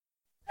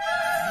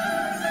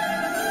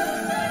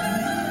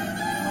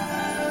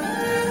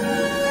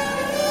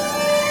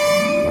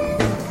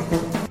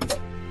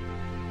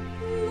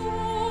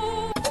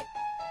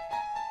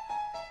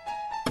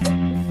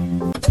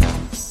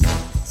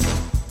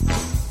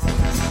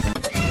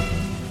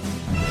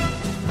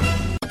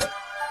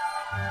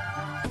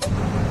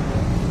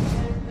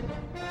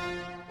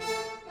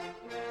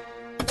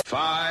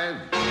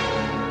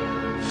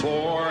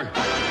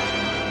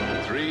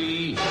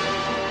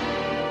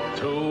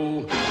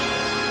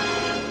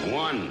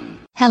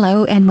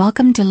Hello and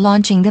welcome to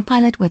Launching the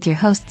Pilot with your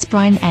hosts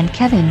Brian and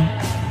Kevin.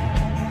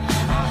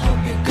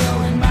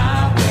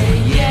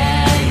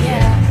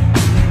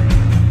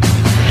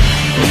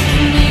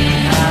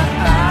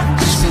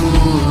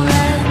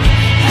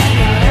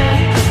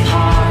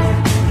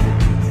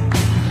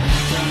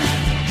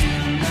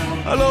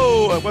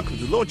 Hello and welcome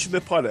to Launching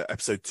the Pilot,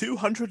 episode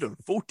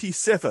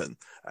 247.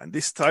 And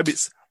this time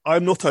it's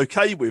I'm Not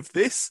Okay With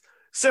This.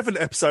 7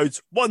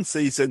 episodes, 1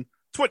 season,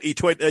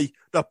 2020.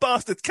 The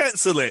bastard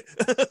cancel it.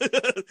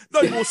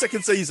 No more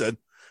second season.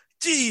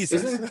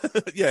 Jesus.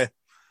 Yeah,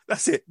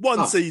 that's it.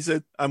 One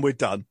season and we're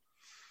done.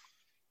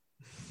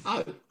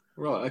 Oh,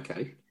 right,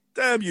 okay.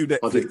 Damn you,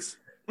 Netflix.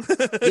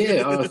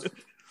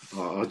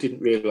 I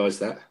didn't realise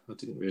that. I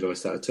didn't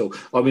realise that at all.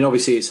 I mean,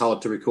 obviously it's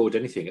hard to record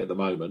anything at the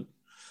moment.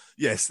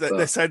 Yes,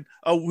 they're saying,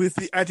 with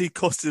the added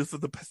costs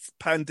of the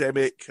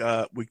pandemic,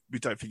 we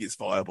don't think it's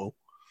viable.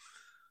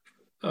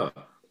 Oh,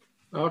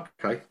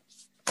 okay.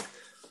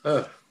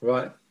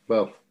 Right.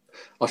 Well,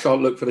 I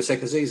shan't look for the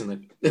second season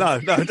then. No,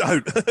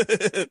 don't.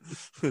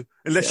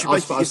 Unless you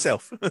make it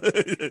yourself.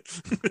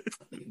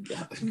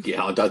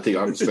 Yeah, I don't think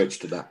I can stretch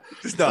to that.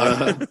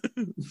 No.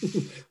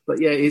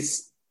 But yeah, it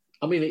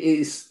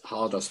is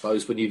hard, I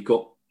suppose, when you've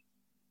got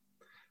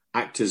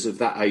actors of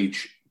that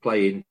age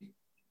playing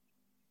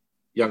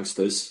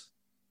youngsters.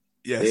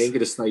 Yes. They ain't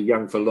going to stay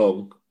young for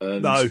long.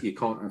 And no. You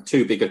can't have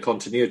too big a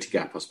continuity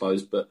gap, I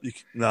suppose. But you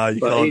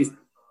can't.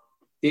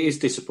 It is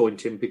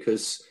disappointing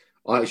because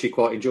I actually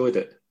quite enjoyed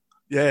it.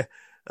 Yeah.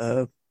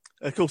 Of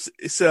course,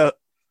 it's a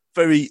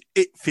very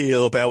It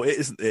feel about it,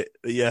 isn't it?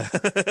 Yeah.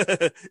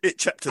 It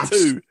chapter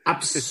 2.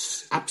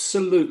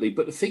 Absolutely.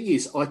 But the thing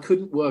is, I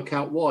couldn't work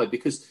out why,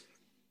 because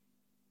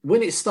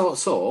when it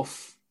starts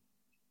off,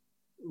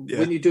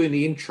 when you're doing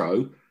the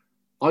intro,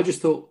 I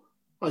just thought,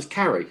 oh, it's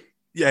Carrie.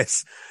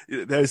 Yes.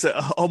 There's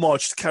a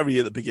homage to Carrie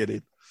at the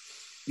beginning.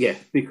 Yeah,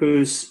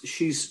 because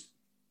she's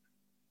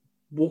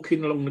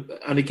walking along,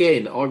 and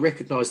again, I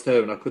recognised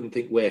her, and I couldn't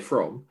think where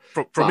from.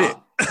 From It.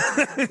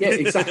 Yeah,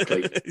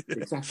 exactly.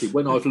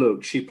 When I've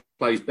looked, she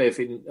plays Bev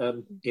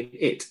in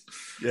It.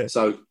 Yeah.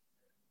 So,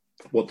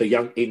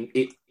 in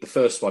It, the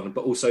first one,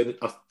 but also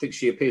I think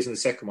she appears in the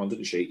second one,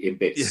 didn't she? In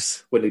bits.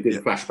 Yes. When they do the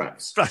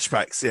flashbacks.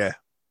 Flashbacks, yeah.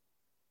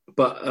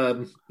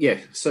 But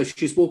so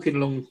she's walking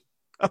along.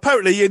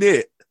 Apparently, in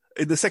It,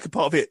 in the second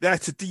part of It, they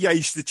had to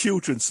de-age the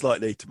children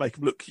slightly to make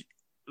them look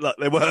like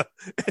they were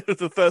in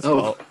the first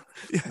part.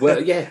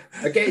 Well, yeah.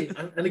 Again,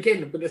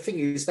 but the thing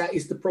is, that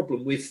is the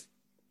problem with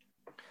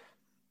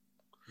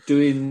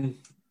doing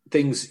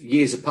things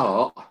years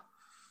apart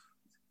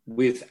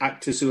with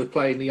actors who are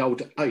playing the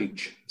old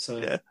age. So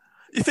yeah,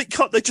 you think,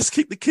 can't they just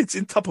keep the kids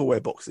in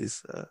Tupperware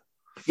boxes?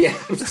 Yeah,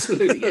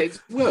 absolutely. Yeah, it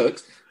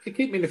works. You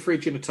keep them in the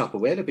fridge in a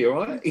Tupperware, they'll be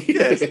all right.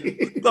 Yes.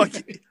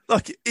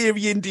 like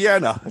Erie,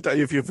 Indiana. I don't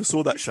know if you ever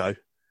saw that show.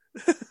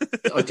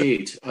 I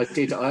did. I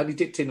only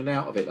dipped in and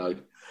out of it though.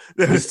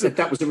 Was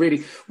that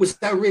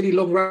a really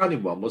long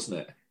running one, wasn't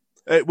it?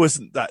 It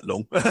wasn't that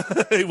long.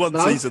 One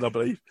season, I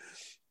believe.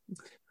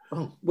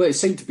 Oh, well, it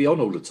seemed to be on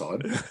all the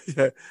time.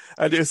 Yeah,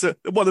 and it was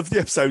one of the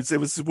episodes. There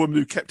was a woman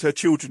who kept her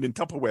children in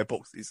Tupperware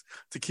boxes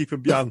to keep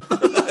them young.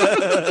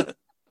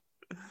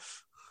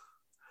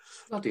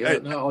 Bloody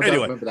hell, no, I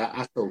don't remember that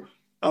at all.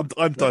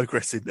 I'm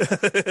digressing.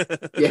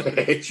 Yeah,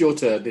 it's your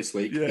turn this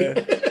week.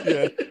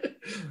 Yeah.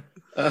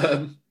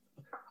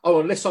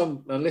 Unless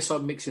I'm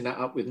mixing that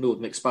up with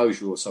Northern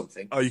Exposure or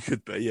something. Oh, you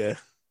could be, yeah.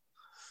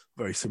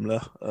 Very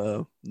similar.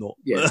 Not.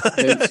 Yeah.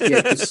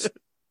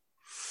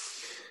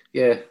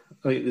 Yeah.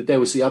 I mean,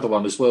 there was the other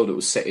one as well that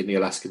was set in the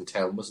Alaskan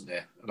town, wasn't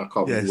there? And I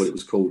can't remember what it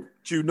was called.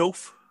 Due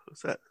North? Was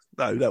that?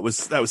 No, that was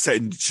set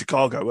in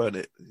Chicago, weren't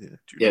it?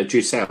 Yeah,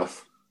 Due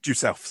South. Due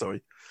South,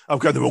 sorry. I'm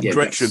going the wrong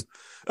direction.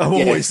 I'm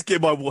always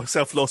getting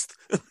myself lost.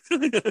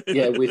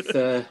 Yeah, with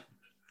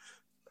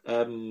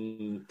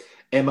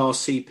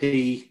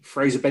MRCP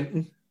Fraser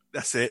Benton.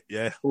 That's it,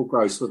 yeah. All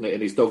gross, wasn't it?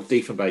 And his dog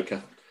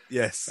Diefenbaker.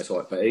 Yes. That's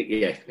right. But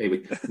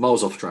anyway,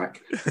 miles off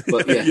track.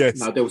 But yeah, yes.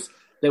 No,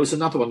 there was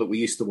another one that we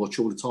used to watch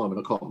all the time, and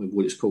I can't remember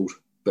what it's called.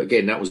 But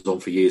again, that was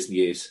on for years and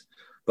years.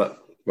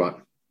 But right.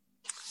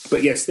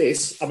 But yes,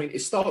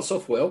 it starts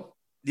off well.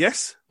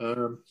 Yes.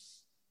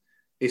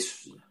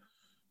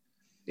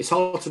 It's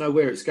hard to know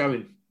where it's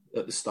going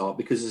at the start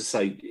because, as I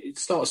say, it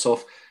starts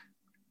off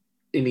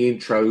in the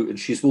intro and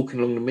she's walking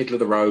along the middle of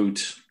the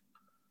road,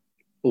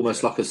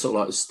 almost like a sort of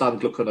like a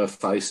stunned look on her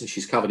face, and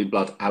she's covered in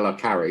blood, a la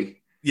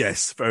Carrie.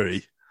 Yes,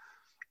 very.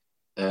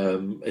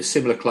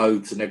 Similar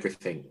clothes and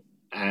everything.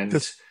 And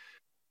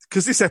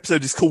because this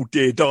episode is called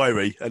Dear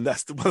Diary, and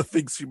that's one of the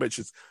things she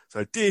mentions.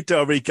 So, Dear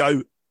Diary,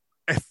 go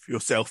F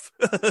yourself.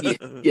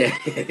 yeah.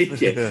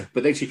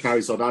 But then she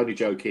carries on, only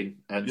joking.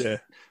 And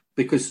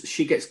because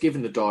she gets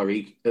given the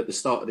diary at the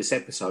start of this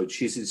episode,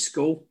 she's in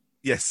school.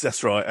 Yes,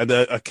 that's right. And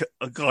a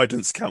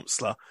guidance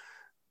counsellor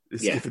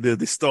is giving her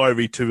this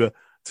diary to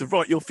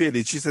write your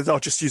feelings. She says, I'll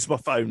just use my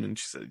phone. And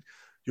she said,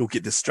 you'll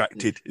get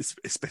distracted.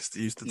 It's best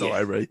to use the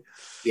diary.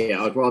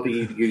 Yeah, I'd rather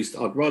you use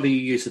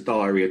a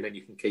diary and then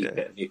you can keep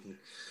it and you can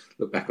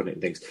look back on it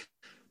and things.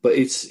 But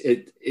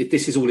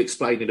this is all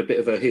explaining a bit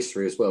of her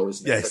history as well,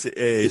 isn't it? Yes, it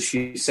is.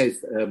 She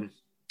says,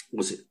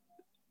 was it?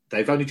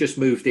 They've only just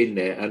moved in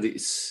there, and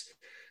it's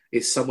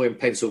somewhere in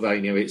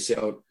Pennsylvania. It's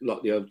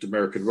like the old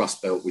American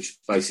Rust Belt, which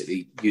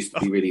basically used to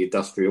be really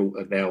industrial,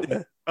 and now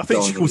I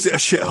think she calls it a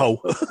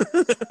shithole.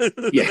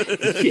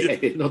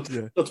 Not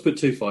to put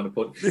too fine a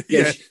point.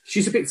 She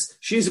is a bit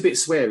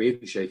sweary,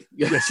 isn't she?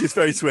 Yeah, she's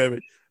very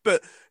sweary.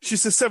 But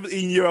she's a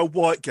 17-year-old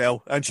white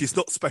girl, and she's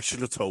not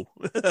special at all.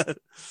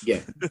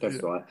 Yeah,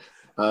 that's right.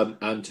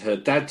 And her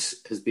dad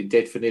has been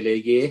dead for nearly a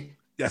year.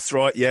 That's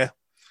right, yeah.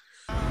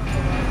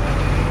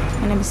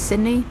 My name is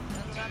Sydney.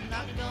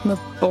 I'm a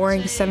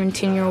boring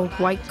 17-year-old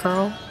white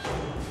girl.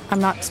 I'm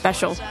not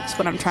special, is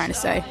what I'm trying to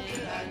say.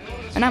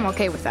 And I'm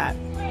okay with that.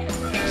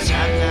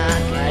 I'm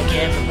not like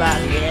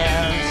everybody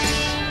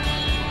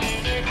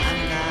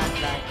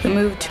else. We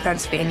moved to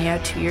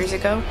Pennsylvania 2 years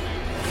ago.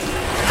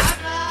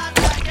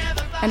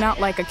 And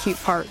not like a cute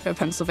part of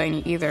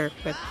Pennsylvania either,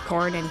 with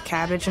corn and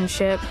cabbage and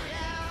shit.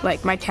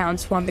 Like, my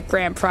town's won the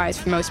grand prize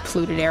for most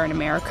polluted air in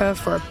America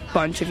for a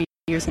bunch of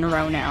years in a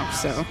row now,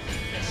 so...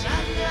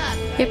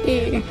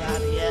 Yippee!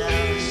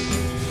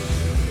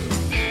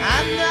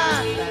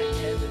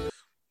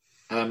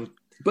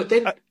 But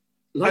then...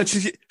 and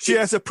she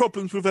has her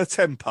problems with her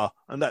temper,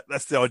 and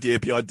that's the idea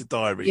behind the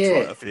diary. To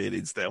write her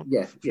feelings down.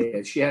 Yeah,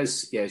 she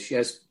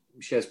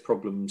has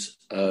problems,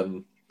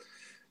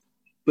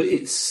 but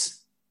it's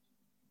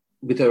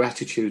with her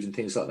attitude and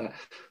things like that.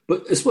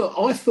 But as well,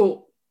 I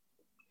thought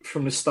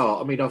from the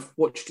start. I mean, I've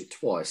watched it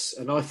twice,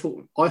 and I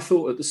thought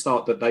at the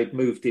start that they'd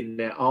moved in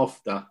there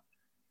after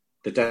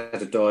the dad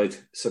had died,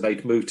 so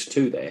they'd moved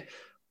to there.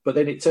 But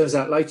then it turns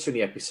out later in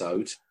the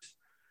episode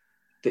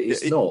that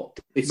it's not.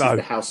 This is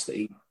the house that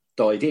he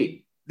died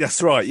in.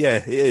 That's right.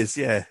 Yeah, it is.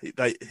 Yeah,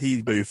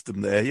 he moved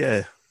them there.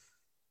 Yeah.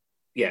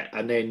 Yeah,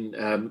 and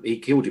then he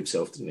killed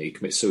himself, didn't he? He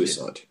committed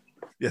suicide.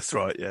 Yeah. That's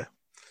right. Yeah.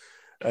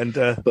 And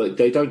but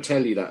they don't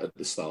tell you that at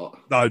the start.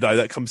 No,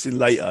 that comes in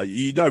later.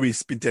 You know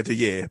he's been dead a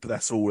year, but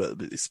that's all at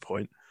this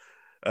point.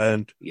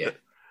 And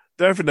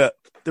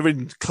they're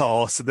in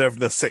class and they're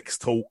having a sex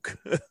talk.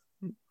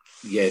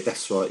 Yeah,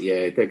 that's right.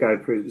 Yeah, they're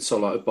going through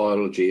sort of like a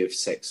biology of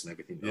sex and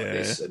everything like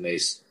this. And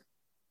there's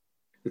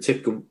the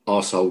typical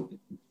arsehole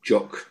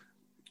jock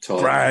type,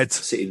 Brad,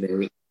 sitting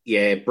there.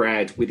 Yeah,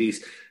 Brad with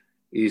his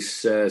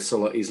sort of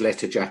like his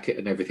letter jacket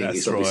and everything. That's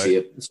he's obviously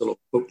a sort of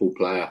football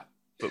player.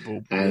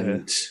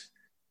 And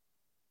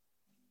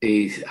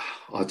I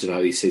don't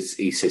know. He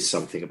says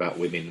something about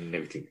women and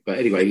everything. But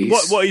anyway,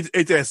 what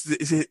he does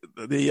is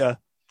the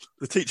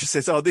teacher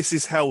says, "Oh, this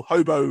is how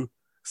Homo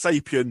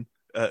sapien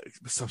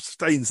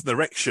sustains an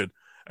erection,"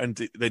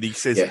 and then he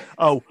says,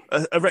 "Oh,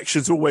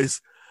 erection's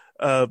always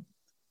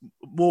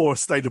more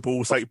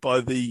sustainable, say, by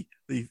the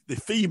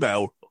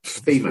female,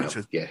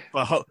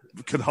 but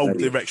can hold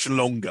the erection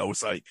longer, I'll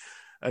say."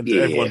 And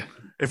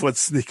everyone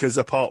snickers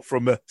apart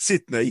from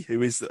Sydney,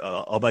 who is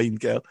our main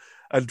girl.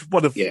 And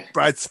one of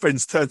Brad's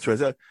friends turns to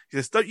her. He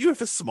says, "Don't you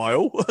ever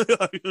smile?"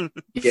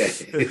 Yeah.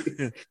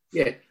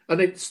 And then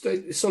it's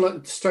sort of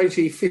like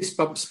strangely fist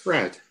bumps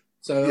Brad.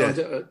 So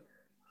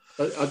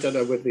I don't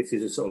know whether this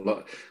is a sort of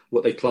like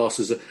what they class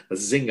as a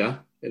zinger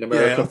in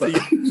America.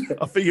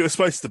 I think it was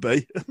supposed to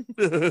be.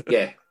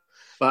 Yeah.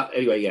 But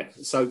anyway,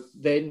 so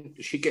then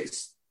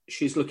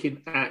she's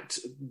looking at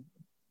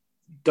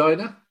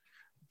Dana,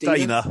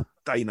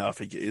 I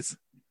think it is.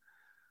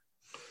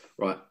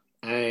 Right.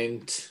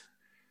 And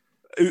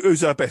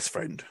who's her best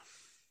friend?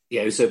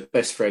 Yeah, who's her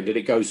best friend. And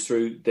it goes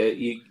through that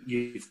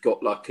you've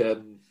got like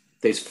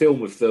there's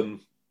film of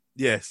them.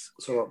 Yes.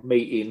 Sort of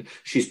meeting.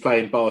 She's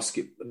playing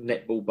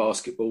netball,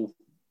 basketball.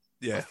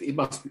 Yeah.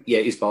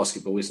 It's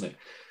basketball, isn't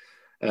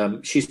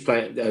it? She's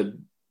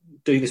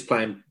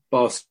playing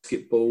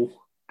basketball,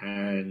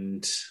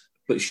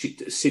 but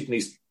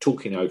Sydney's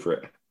talking over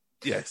it.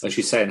 Yes. And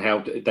she's saying how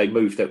they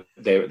moved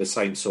there at the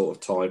same sort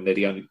of time. They're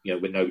the only,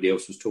 when nobody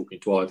else was talking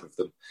to either of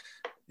them.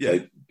 Yeah.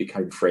 They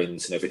became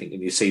friends and everything.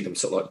 And you see them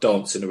sort of like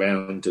dancing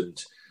around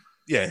and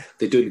they're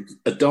doing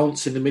a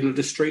dance in the middle of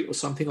the street or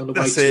something on the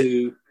way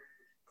to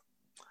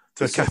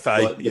a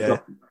cafe. Like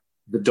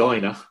the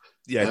diner.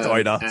 Yeah,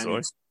 diner,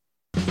 sorry.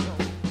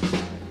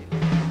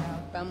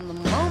 From the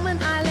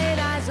moment I laid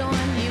eyes on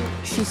you.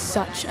 She's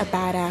such a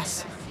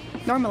badass.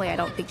 Normally, I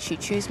don't think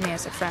she'd choose me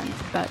as a friend,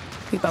 but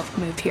we both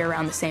moved here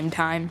around the same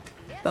time.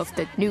 Both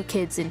the new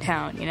kids in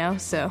town,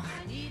 so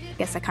I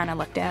guess I kind of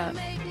lucked out.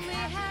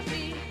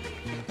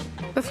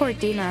 Before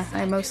Dina,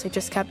 I mostly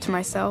just kept to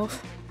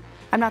myself.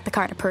 I'm not the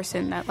kind of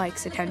person that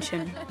likes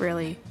attention,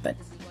 really, but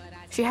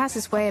she has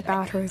this way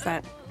about her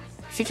that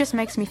she just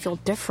makes me feel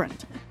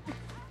different.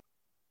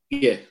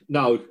 Yeah,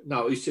 no,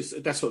 it's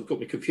just, that's what got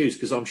me confused,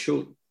 because I'm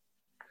sure,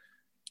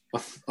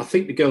 I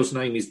think the girl's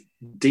name is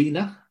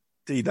Dina.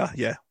 Dina,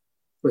 yeah.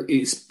 But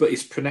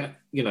it's pronounced,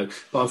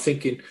 but I'm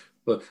thinking,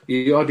 well,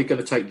 you're hardly going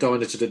to take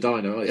Dinah to the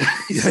diner, are you?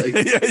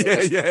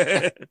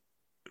 Yeah.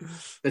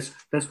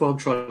 That's why I'm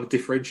trying to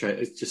differentiate.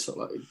 It's just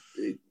sort of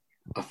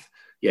like,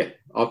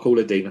 I'll call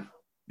her Dina.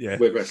 Yeah.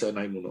 Whether that's her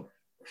name or not.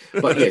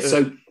 But yeah,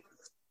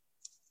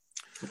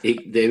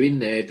 They're in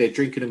there. They're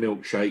drinking a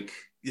milkshake.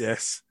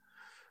 Yes.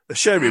 They're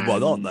sharing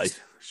one, aren't they?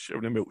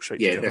 Sharing a milkshake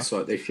Yeah, together. that's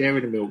right. They're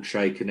sharing a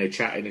milkshake and they're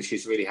chatting, and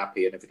she's really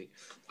happy and everything.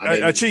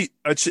 And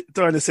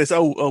Diana says,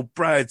 "Oh,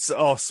 Brad's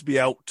asked me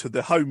out to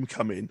the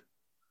homecoming."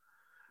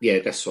 Yeah,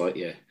 that's right.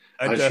 Yeah,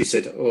 and And she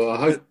said, "Oh,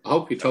 I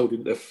hope you told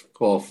him to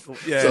fuck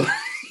off." Yeah. So-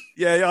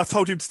 Yeah, I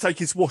told him to take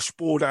his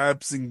washboard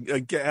abs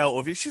and get out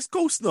of it. She says, "Of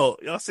course not."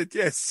 I said,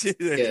 "Yes."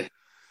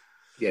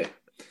 yeah.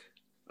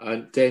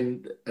 And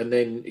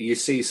then you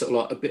see sort of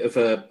like a bit of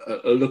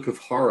a look of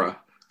horror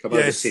come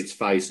over Yes. Sid's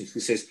face, and she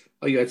says,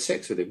 "Oh, you had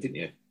sex with him, didn't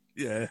you?"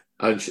 Yeah.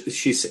 And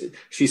she's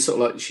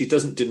sort of like, she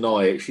doesn't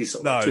deny it. She's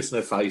sort of like twisting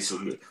her face,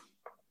 and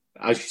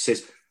as she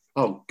says,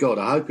 "Oh God,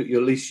 I hope at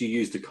least you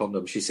used a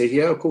condom." She said,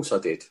 "Yeah, of course I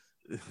did."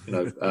 You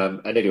know,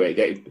 and anyway,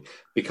 it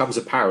becomes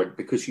apparent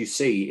because you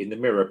see in the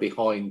mirror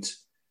behind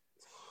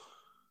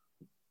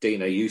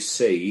Dina, you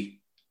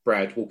see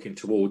Brad walking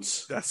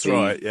towards That's the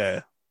right,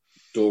 yeah.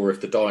 door of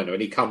the diner,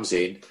 and he comes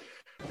in.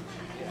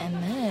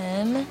 And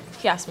then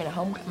he asked me to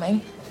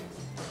homecoming.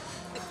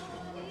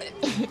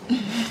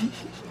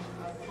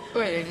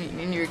 Wait,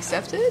 and you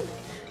accepted?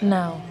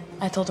 No,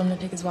 I told him to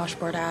take his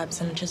washboard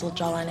abs and chiseled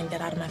jawline and get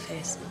out of my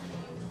face.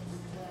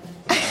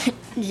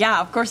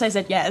 Yeah, of course I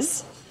said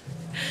yes.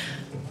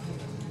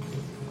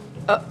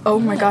 Oh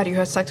my God, you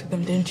had sex with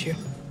him, didn't you?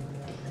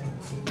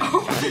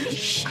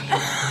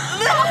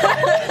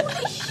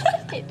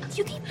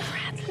 You gave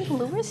Bradley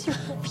Lewis your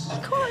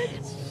V card?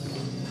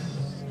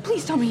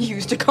 Please tell me you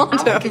used a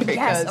condom.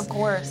 Yes, of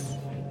course.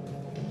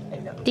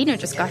 Dina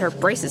just got her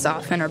braces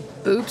off and her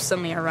boobs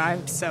suddenly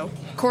arrived, so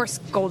of course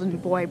golden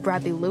boy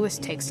Bradley Lewis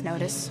takes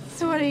notice.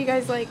 So what are you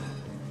guys like?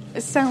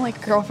 It sound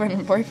like girlfriend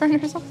and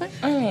boyfriend or something?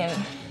 I mean,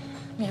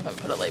 we haven't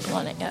put a label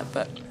on it yet,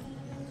 but...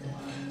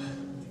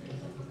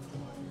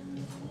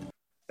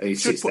 And he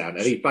sits down,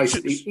 and he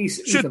basically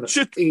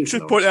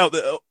should point out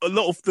that a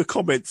lot of the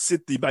comments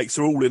Sydney makes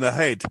are all in her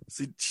head.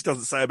 She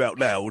doesn't say them out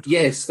loud.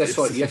 Yes, that's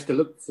right. You have to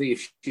look to see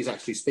if she's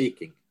actually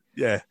speaking.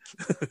 Yeah.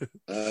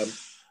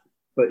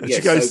 But And yeah,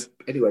 she goes, so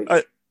anyway,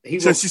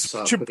 he so walks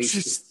up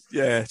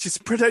and she's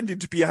pretending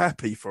to be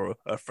happy for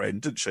her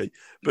friend, doesn't she?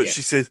 But Yeah.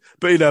 she says,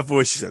 but in her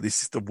voice, she said,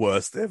 "This is the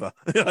worst ever."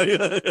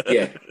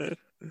 yeah,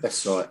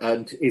 that's right.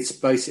 And it's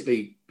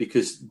basically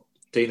because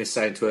Dina's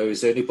saying to her, "Is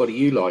there anybody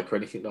you like or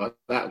anything like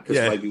that? Because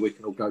Yeah. maybe we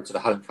can all go to the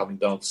homecoming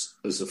dance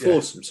as a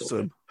foursome sort of So-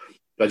 thing."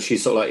 But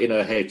she's sort of like in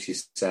her head,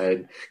 she's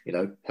saying, "You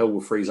know, hell will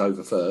freeze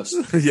over first."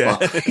 Yeah.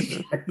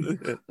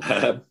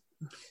 But,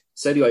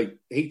 so anyway,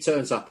 he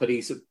turns up and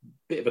he's a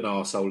bit of an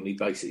arsehole, and he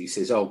basically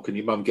says, "Oh, can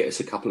your mum get us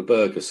a couple of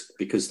burgers?"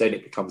 Because then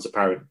it becomes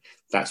apparent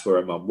that's where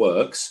her mum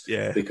works.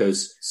 Yeah.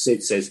 Because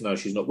Sid says, "No,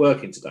 she's not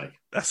working today."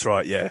 That's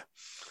right. Yeah.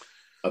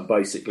 And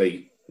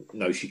basically,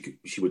 no, she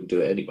wouldn't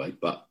do it anyway.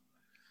 But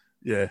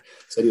Yeah.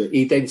 so anyway,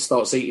 he then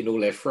starts eating all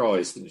their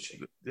fries, doesn't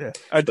she? Yeah.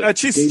 But And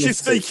she's Dina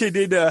thinking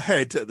in her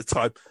head at the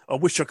time, "I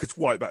wish I could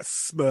wipe that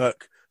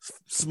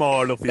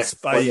smile off his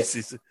That's right,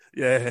 face."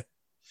 Yeah.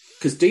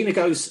 Because Dina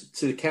goes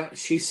to the counter.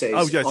 She says,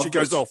 Oh, yeah, she "I've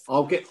goes got- off.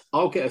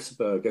 I'll get us a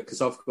burger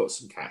because I've got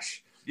some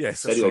cash." Yes.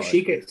 So That's anyway, right.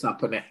 she gets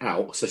up and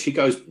out. So she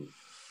goes.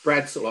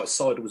 Brad sort of like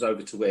sidles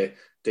over to where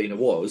Dina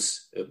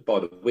was by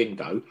the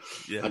window,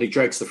 Yeah. and he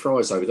drags the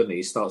fries over, doesn't he?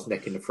 He starts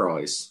necking the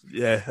fries.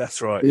 Yeah.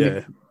 That's right. Yeah.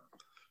 Yeah.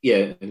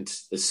 Yeah, and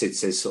Sid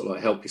says sort of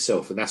like, "Help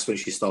yourself," and that's when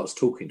she starts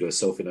talking to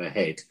herself in her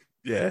head,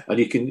 Yeah. and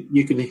you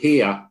can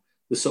hear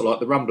the sort of like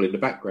the rumble in the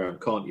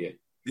background, can't you?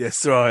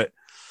 Yes. Right.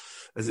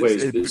 As Where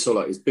it's sort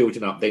of like it's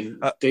building up. Then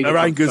Dina her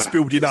comes anger's back.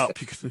 building up.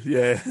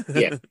 Yeah.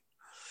 Yeah.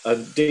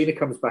 And Dina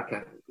comes back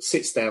and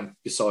sits down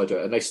beside her,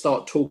 and they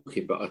start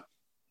talking. But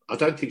I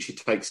don't think she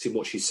takes in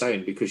what she's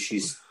saying because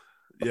she's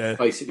Yeah.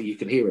 basically, you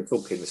can hear her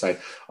talking and saying,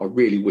 "I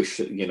really wish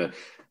that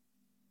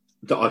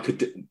that I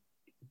could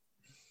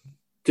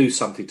do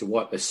something to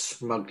wipe the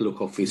smug look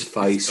off his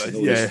face." And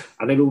all Yeah. this.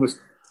 And then all this,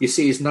 you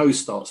see his nose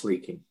starts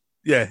leaking.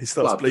 Yeah. He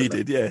starts Blood,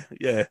 bleeding. Yeah.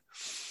 Yeah.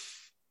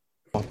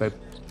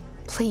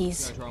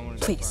 Please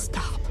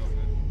stop.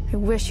 I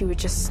wish you would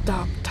just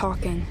stop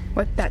talking.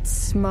 Wipe that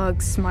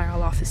smug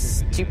smile off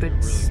his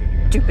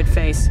stupid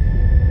face.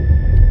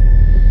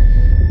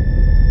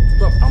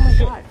 Oh my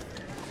God.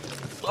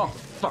 Oh,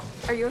 fuck.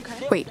 Are you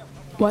okay? Wait,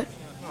 what?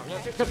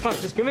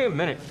 Just give me a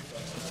minute.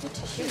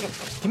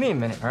 Give me a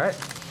minute, all right?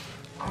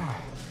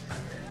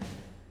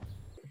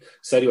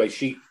 So anyway,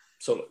 she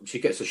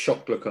gets a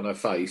shocked look on her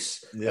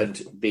face, Yeah.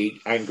 and the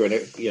anger and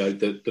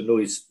the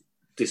noise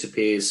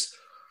disappears.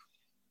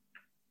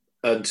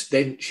 And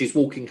then she's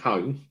walking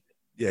home.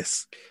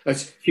 Yes.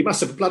 And she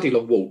must have a bloody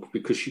long walk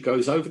because she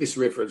goes over this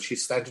river and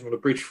she's standing on a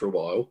bridge for a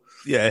while.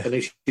 Yeah. And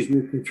then she's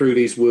walking through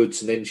these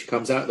woods, and then she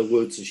comes out of the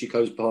woods and she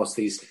goes past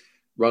these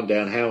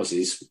rundown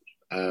houses.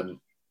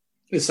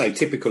 Let's say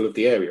typical of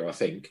the area, I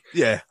think.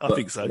 Yeah. I But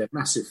think so. They're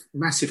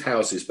massive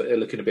houses, but they're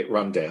looking a bit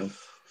run down.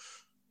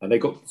 And they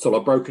got sort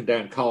of broken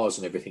down cars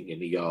and everything in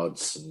the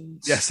yards. And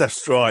Yes,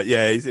 that's right.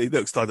 Yeah. He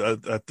looks like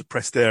a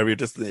depressed area,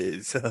 doesn't it?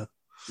 It's,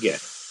 yeah.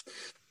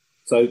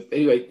 So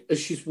anyway, as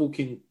she's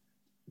walking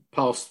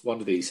past one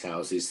of these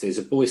houses, there's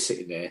a boy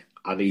sitting there,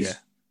 and he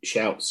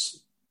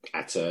shouts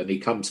at her, and he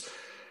comes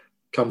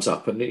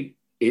up, and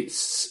it's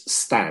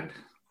Stan.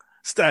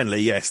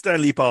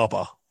 Stanley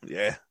Barber.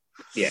 Yeah.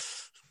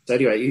 So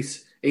anyway,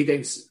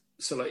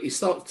 he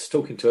starts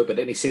talking to her, but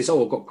then he says,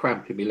 "Oh, I've got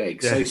cramp in my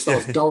legs." So he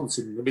starts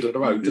dancing in the middle of the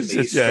road, doesn't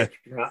he? He's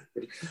stretching out.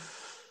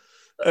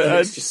 And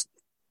it's just,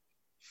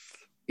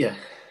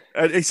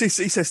 And he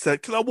says to her,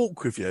 "Can I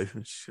walk with you?"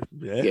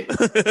 Yeah.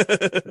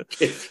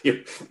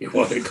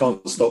 You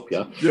can't stop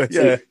you.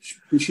 Yeah.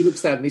 So she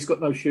looks down and he's got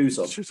no shoes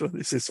on.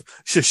 He says,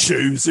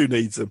 shoes, who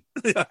needs them?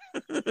 Yeah,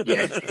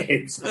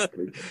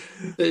 exactly.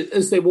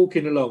 As they're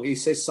walking along, he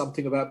says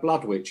something about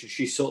Blood Witch, and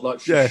she's sort of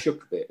like,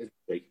 shook a bit, isn't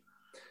she?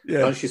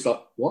 Yeah. And she's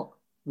like, What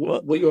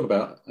are you on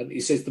about? And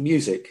he says, the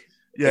music.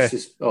 Yeah. He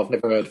says, I've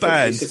never heard of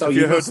band. it. He says, have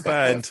you heard the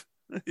band?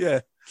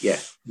 Yeah. Yeah,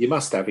 you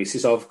must have. He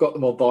says, I've got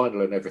them on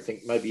vinyl and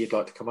everything. Maybe you'd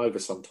like to come over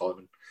sometime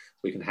and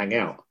we can hang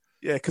out.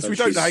 Yeah, because we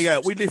don't hang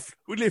out. We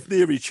live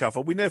near each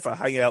other. We never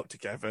hang out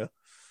together.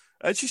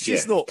 And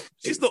she's not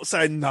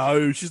saying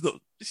no. She's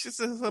just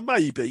a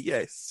maybe.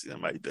 Yes,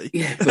 maybe.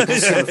 Yeah, but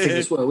that's the other thing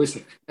as well,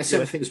 isn't it? That's the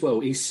other thing as well.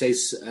 He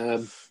says,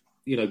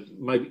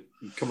 maybe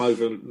come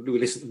over and we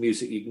listen to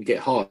music. You can get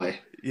high.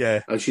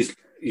 Yeah. And she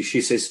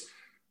says,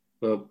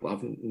 well,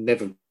 I've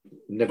never been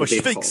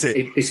she thinks high.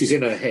 it. This is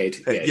in her head.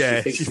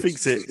 Yeah, she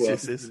thinks it. Well.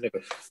 She says.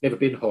 Never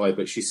been high,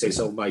 but she says,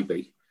 oh,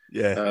 maybe.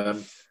 Yeah.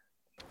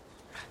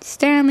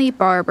 Stanley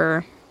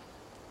Barber.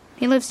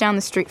 He lives down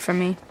the street from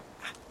me.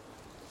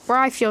 Where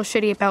I feel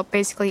shitty about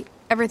basically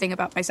everything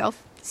about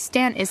myself,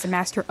 Stan is the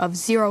master of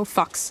zero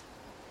fucks.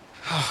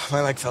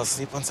 My leg fell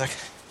asleep. 1 sec.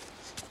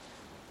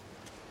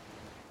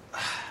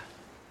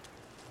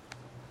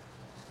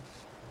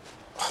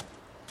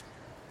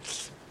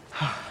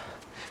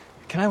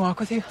 Can I walk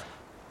with you?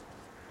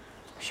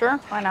 Sure,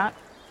 why not?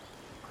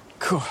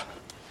 Cool.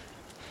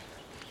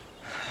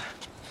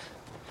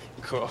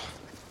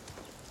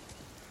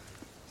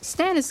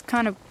 Stan is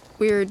kind of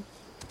weird.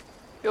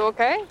 You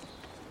okay?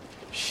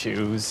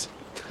 Shoes.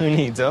 Who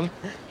needs them?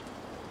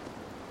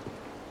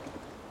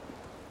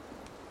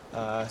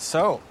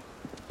 So,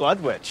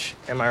 Blood Witch,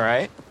 am I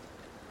right?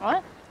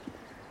 What?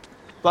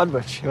 Blood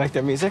Witch, you like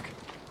their music?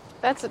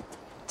 That's a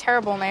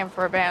terrible name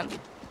for a band.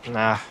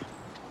 Nah,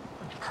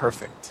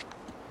 perfect.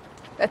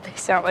 Bet they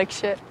sound like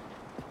shit.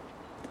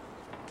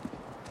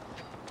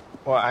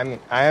 Well,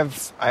 I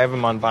have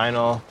them on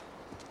vinyl,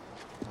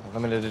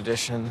 limited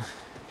edition,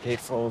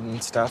 gatefold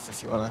and stuff.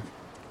 If you want to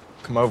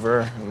come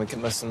over and we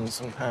can listen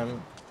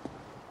sometime.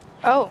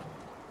 Oh.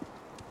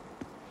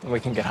 And we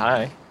can get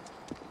high.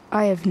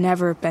 I have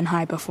never been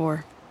high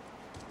before.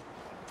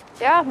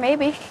 Yeah,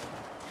 maybe.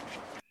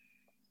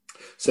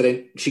 So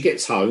then she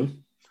gets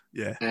home.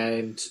 Yeah.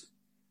 And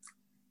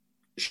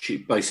she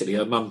basically,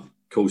 her mum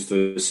calls to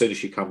her as soon as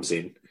she comes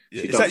in.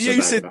 Yeah. Is that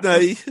you,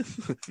 Sydney?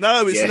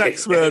 No, it's an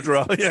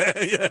ex-murderer. Yeah.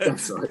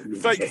 That's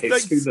right.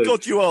 Thanks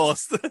God you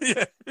asked.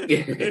 Yeah.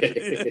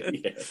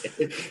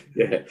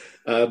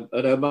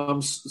 And her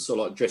mum's sort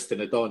of like dressed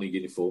in a dining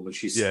uniform, and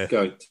she's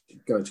going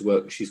to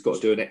work. And she's got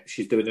to do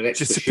she's doing an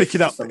extra just shift.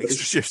 Picking up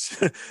extra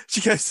shifts.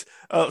 She gets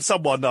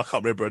someone, I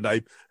can't remember her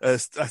name,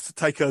 has to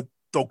take her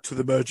dog to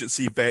the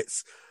emergency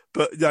vets.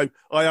 But I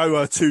owe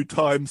her 2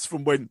 times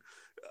from when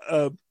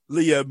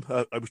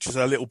Liam, which is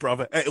her little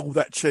brother, ate all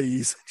that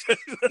cheese.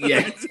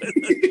 Yeah.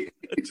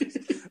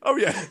 Oh,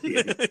 yeah.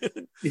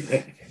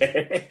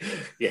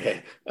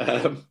 Yeah.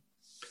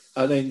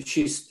 And then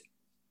she's...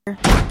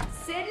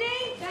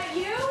 Sydney, that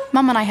you?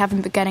 Mom and I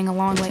haven't been getting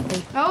along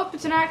lately. Nope,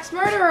 it's an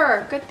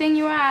ex-murderer. Good thing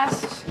you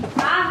asked.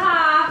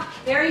 Haha,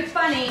 very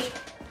funny.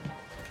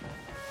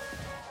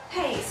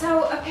 Hey,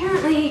 so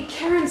apparently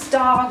Karen's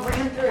dog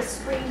ran through a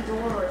screen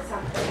door or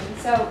something,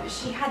 so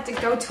she had to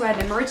go to an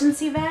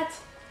emergency vet.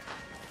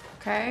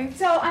 Okay.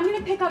 So I'm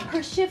gonna pick up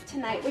her shift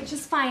tonight, which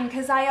is fine,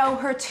 because I owe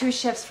her 2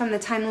 shifts from the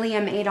time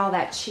Liam ate all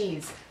that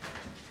cheese.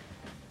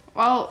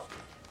 Well,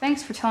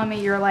 thanks for telling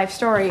me your life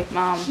story,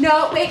 Mom.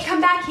 No, wait,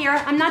 come back here.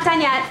 I'm not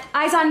done yet.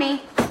 Eyes on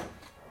me.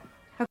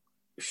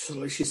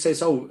 So she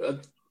says, I'm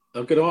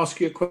going to ask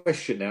you a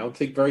question now, and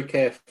think very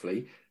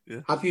carefully.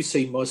 Yeah. Have you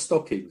seen my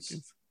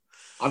stockings?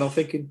 And I'm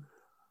thinking,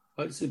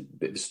 it's a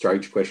bit of a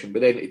strange question,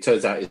 but then it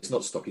turns out it's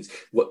not stockings.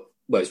 Well,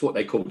 it's what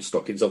they call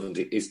stockings, isn't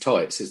it? It's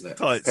tights, isn't it?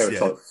 Tights, pair of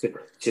tights.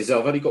 She says,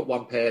 I've only got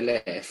 1 pair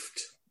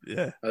left.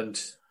 Yeah.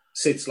 And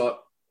Sid's like,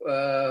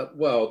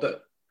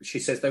 she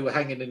says they were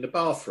hanging in the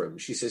bathroom.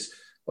 She says,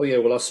 oh, yeah,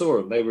 well, I saw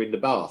them. They were in the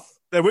bath.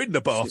 They were in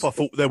the bath. I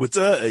thought they were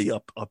dirty. I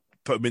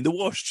put them in the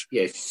wash.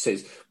 Yeah, she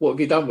says, what have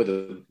you done with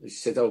them? She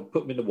said, I'll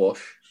put them in the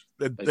wash.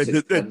 They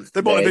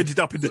might have ended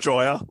up in the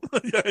dryer.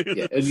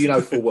 Yeah, and you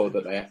know full well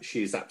that she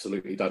has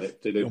absolutely done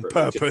it on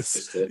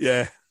purpose.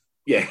 Yeah.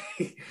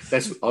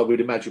 That's, I would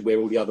imagine, where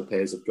all the other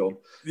pairs have gone.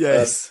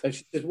 Yes. And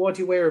she says, why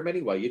do you wear them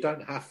anyway? You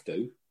don't have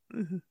to.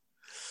 Mm-hmm.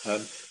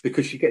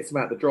 Because she gets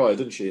them out the dryer,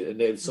 doesn't she? And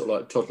they're sort of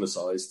like toddler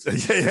sized.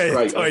 Yeah,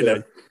 great.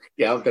 tiny.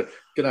 I'm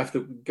gonna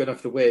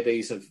have to wear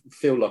these and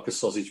feel like a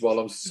sausage while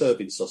I'm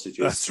serving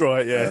sausages. That's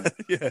right. Yeah,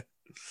 yeah.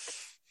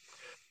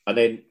 And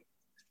then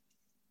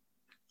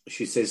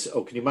she says,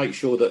 "Oh, can you make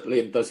sure that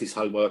Liam does his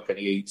homework and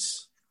he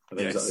eats and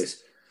things like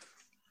this?"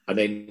 And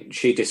then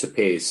she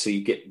disappears. So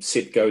you get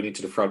Sid going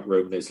into the front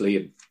room and there's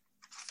Liam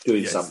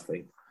doing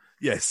something.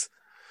 Yes.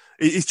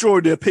 He's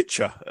drawing a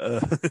picture.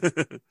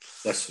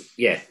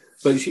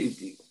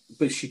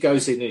 But she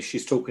goes in and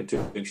she's talking to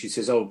him. She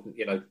says, "Oh,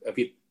 are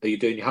you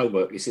doing your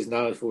homework?" He says,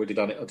 "No, I've already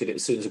done it. I did it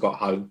as soon as I got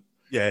home."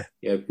 Yeah.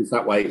 Because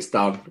that way it's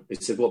done. He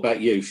said, "What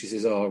about you?" She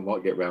says, "Oh, I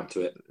might get round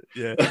to it."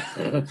 Yeah.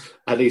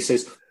 And he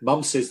says,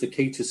 "Mum says the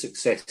key to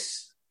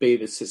success,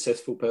 being a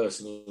successful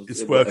person,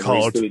 is work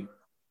hard.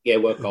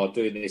 Work hard,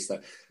 doing this,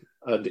 that."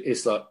 And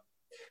it's like,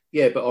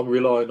 yeah, but I'm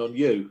relying on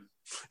you.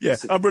 Yeah,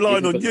 I'm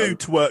relying on you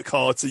to work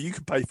hard so you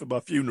can pay for my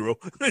funeral.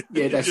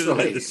 Yeah, that's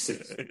right. He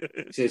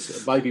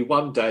says, maybe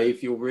one day,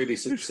 if you're really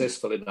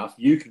successful enough,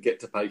 you can get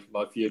to pay for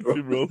my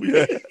funeral.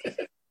 Yeah.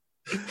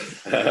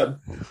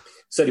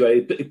 So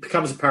anyway, it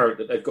becomes apparent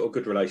that they've got a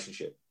good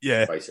relationship.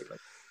 Yeah, basically.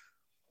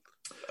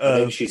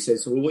 And then she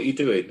says, "Well, what are you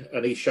doing?"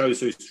 And he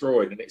shows her his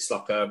drawing, and it's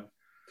like a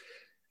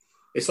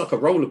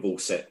rollerball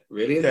set,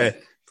 really. Isn't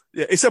it?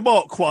 Yeah, it's a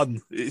Mark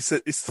 1. It's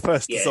the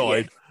first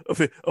design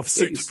of a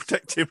suit to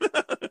protect him.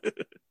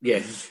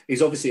 Yeah,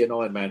 he's obviously an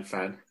Iron Man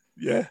fan.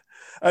 Yeah.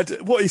 And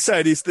what he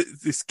said is that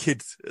this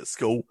kid at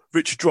school,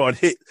 Richard Ryan,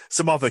 hit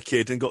some other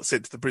kid and got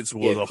sent to the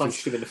principal's office.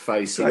 Punched him in the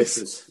face. And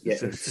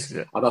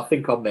I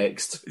think I'm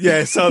next.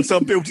 Yeah, so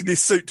I'm building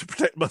this suit to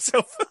protect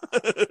myself.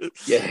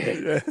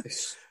 Yeah.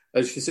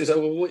 And she says, "Oh,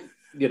 well, what,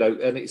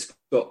 and it's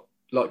got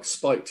like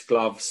spiked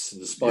gloves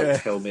and a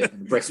spiked helmet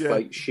and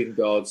breastplate, shin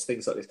guards,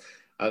 things like this."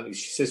 And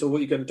she says, "Well, what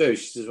are you going to do?"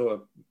 She says,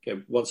 "Well,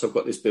 once I've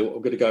got this built,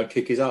 I'm going to go and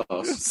kick his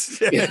ass."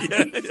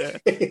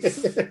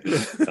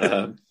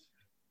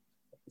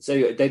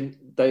 So then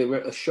they were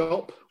at a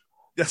shop.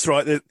 That's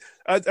right.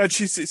 And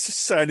she's just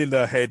saying in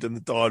her head, and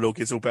the dialogue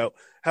is all about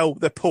how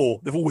they're poor.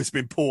 They've always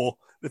been poor.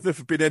 They've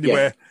never been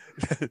anywhere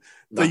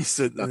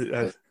decent.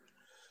 No.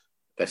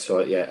 That's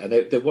right, yeah. And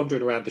they're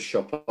wandering around the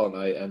shop, aren't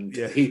they? And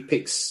he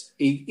picks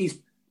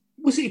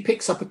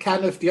up a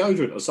can of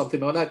deodorant or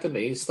something like that, doesn't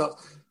he? He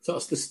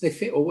starts to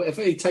sniff it or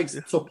whatever. He takes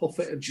the top off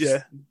it and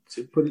just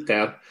put it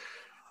down.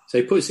 So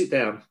he puts it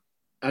down,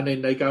 and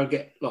then they go and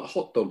get like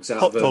hot dogs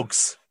out of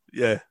dogs,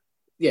 yeah.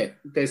 Yeah,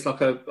 there's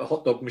like a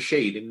hot dog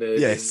machine in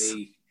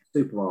the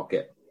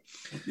supermarket.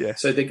 Yeah.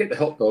 So they get the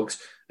hot dogs,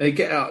 and they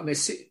get out, and they're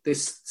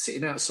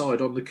sitting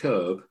outside on the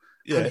curb,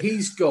 and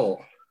he's got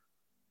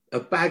a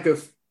bag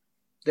of,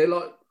 they're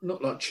like,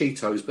 not like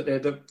Cheetos, but they're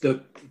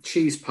the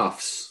cheese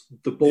puffs,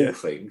 the ball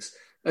things,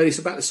 and it's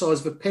about the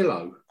size of a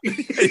pillow.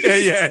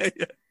 Yeah.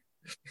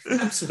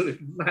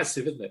 Absolutely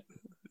massive, isn't it?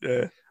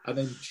 Yeah. And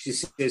then she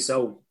says,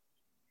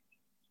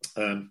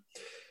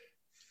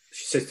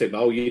 she says to him,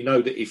 "Oh, you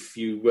know that if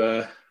he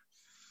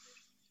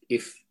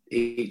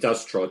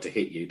does try to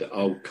hit you, that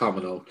I'll come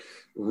and I'll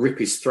rip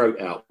his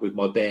throat out with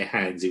my bare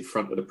hands in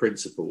front of the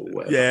principal or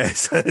whatever."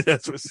 Yes,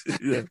 that's what.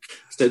 Yeah.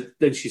 So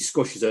then she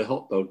squashes her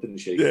hot dog, doesn't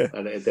she? Yeah.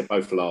 And they're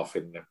both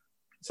laughing.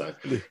 So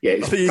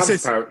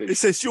it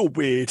says you're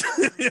weird.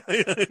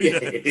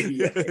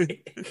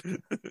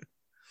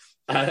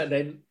 And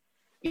then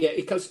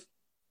it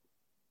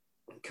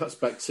cuts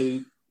back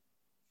to,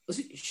 was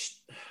it? She's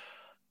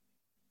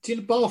in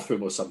a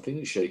bathroom or something,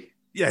 isn't she?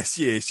 Yes,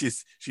 yeah,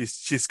 she's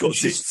got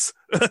zits.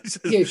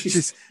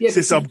 She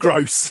says I'm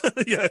gross.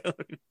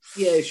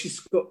 She's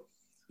got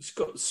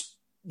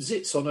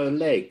zits on her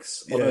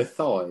legs, on her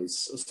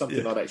thighs, or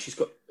something like that. She's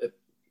got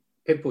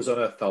pimples on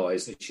her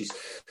thighs, and she's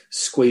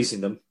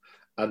squeezing them,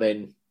 and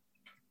then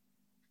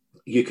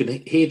you can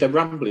hear the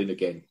rumbling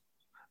again.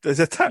 There's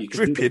a tap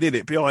dripping in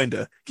it behind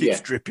her. Keeps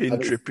dripping.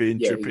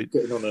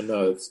 Getting on her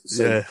nerves.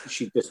 So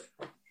she just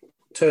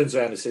turns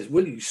around and says,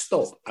 "Will you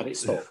stop?" And it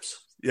stops.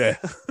 Yeah.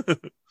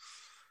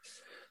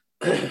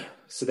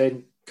 So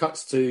then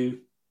cuts to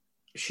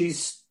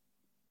it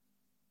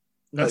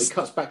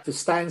cuts back to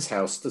Stan's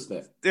house, doesn't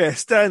it? Yeah,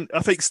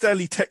 I think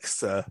Stanley texts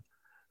her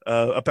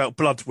about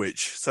Blood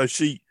Witch. So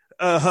she,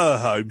 her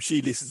home,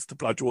 she listens to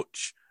Blood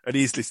Witch, and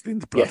he's listening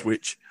to Blood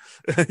Witch.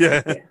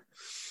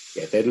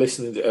 Yeah,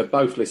 they're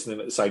both listening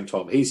at the same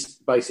time. He's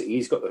got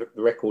the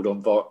record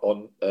on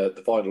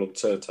the vinyl on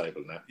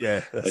turntable now.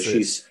 Yeah, and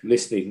she's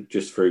listening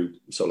just through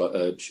sort of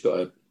like she's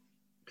got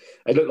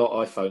they look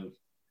like iPhone.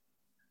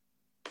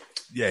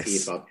 Yes.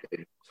 Earbud.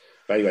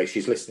 But anyway,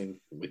 she's listening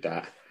with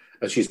that,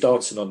 and she's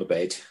dancing on the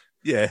bed.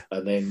 Yeah,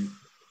 and then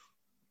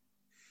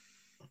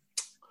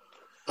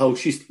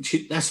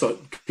she that's right,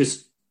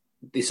 because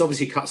this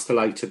obviously cuts to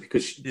later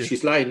because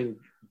she's laying in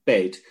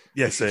bed.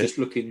 Yes, she's just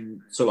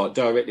looking sort of like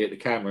directly at the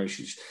camera, and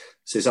she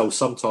says, "Oh,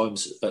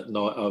 sometimes at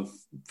night I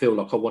feel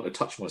like I want to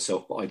touch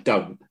myself, but I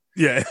don't."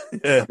 Yeah.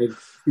 Then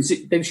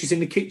she's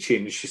in the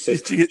kitchen. She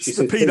says, she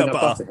says peanut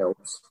butter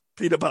helps.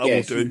 Peanut butter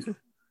will do.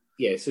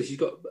 Yeah, so she's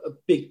got a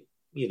big,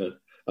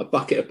 a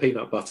bucket of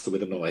peanut butter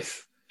with a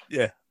knife.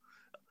 Yeah.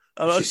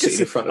 She's sitting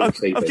in front of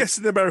the TV. I'm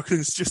guessing the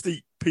Americans just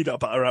eat peanut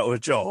butter out of a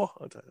jar.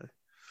 I don't know.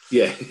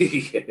 Yeah.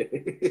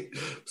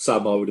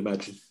 Some, I would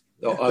imagine.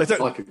 I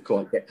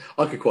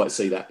could quite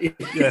see that.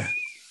 Yeah.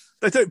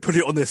 They don't put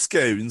it on their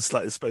scones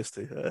like they're supposed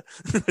to.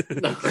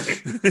 No.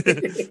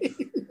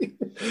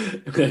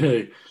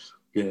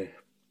 Yeah.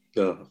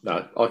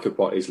 No, I could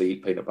quite easily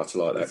eat peanut butter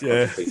like that.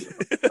 Yeah.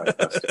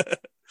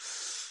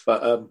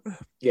 But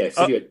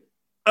so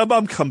her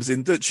mum comes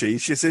in, doesn't she?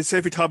 She says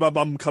every time her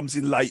mum comes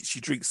in late, she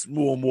drinks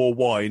more and more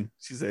wine.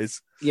 She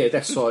says, "Yeah,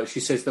 that's right."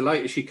 She says the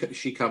later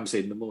she comes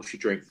in, the more she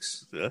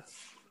drinks. Yeah.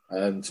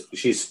 And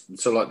she's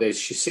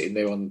she's sitting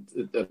there on.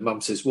 The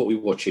mum says, "What are we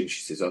watching?"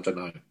 She says, "I don't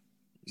know.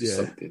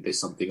 There's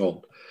something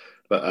on."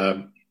 But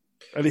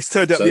and it's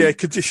turned out the air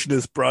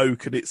conditioner's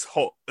broke and it's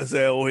hot as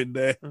hell in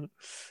there.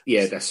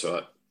 Yeah, that's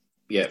right.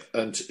 Yeah,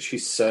 and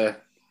she's so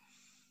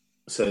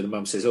the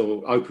mum says,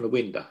 "Oh, open a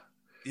window."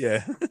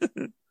 Yeah.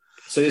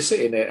 So they're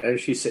sitting there, and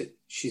she's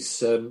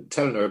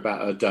telling her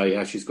about her day,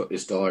 how she's got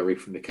this diary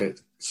from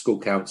the school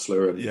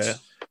counsellor and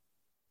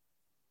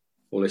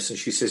all this. And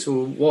she says,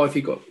 "Well, why have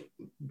you got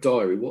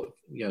diary? What,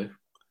 And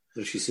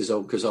she says,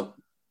 "Oh, because I've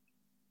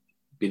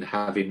been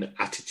having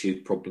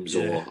attitude problems,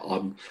 or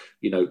I'm,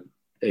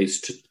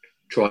 it's to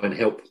try and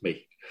help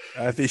me.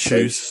 I have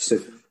issues." So,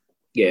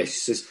 she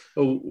says,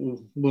 "Oh,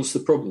 what's the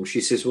problem?"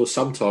 She says, "Well,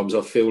 sometimes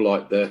I feel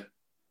like the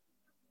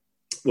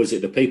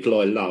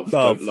people I love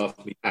don't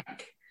love me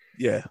back."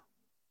 Yeah.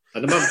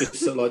 And the mum just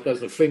sort of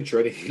doesn't flinch or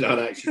anything like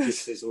that. She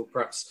just says, "Well,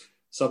 perhaps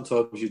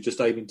sometimes you're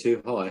just aiming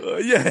too high."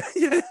 Yeah.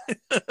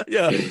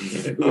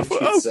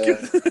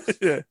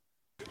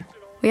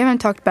 We haven't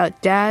talked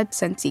about Dad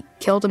since he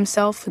killed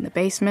himself in the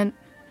basement.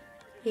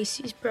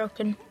 AC's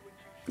broken.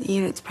 The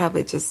unit's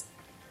probably just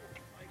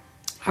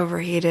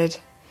overheated.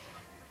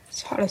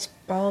 It's hot as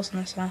balls in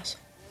this house.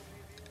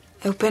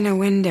 Open a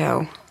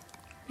window.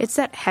 It's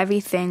that heavy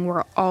thing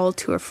we're all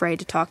too afraid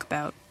to talk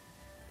about.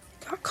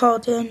 Got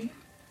called in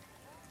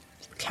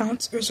to the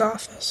counselor's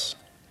office.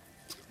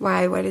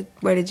 Why? What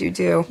did you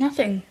do?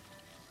 Nothing.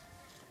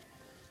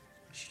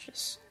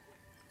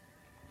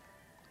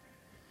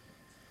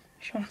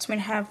 She wants me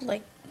to have,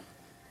 an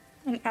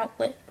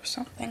outlet or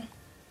something.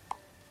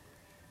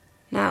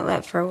 An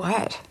outlet for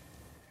what?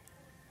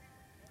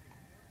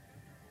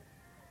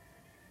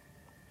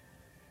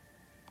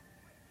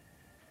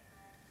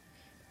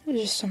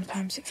 Just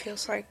sometimes it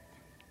feels like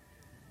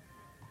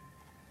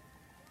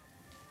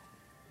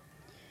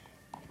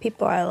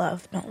people I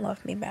love don't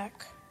love me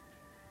back.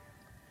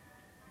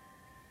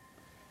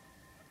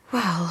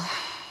 Well,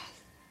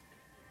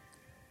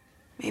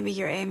 maybe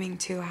you're aiming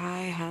too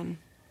high, hon.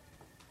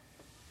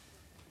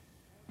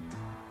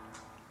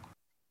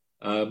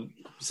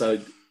 So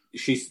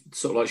she's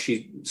sort of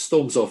she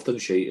storms off, doesn't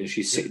she? And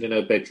she's sitting in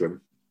her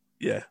bedroom.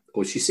 Yeah.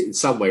 Or she's sitting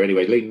somewhere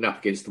anyway, leaning up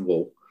against the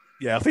wall.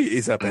 Yeah, I think it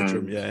is her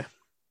bedroom,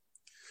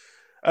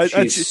 And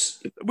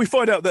we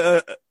find out that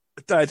her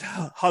dad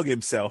hung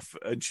himself,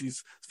 and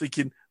she's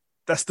thinking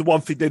that's the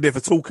one thing they never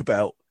talk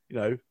about.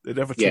 They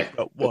never talk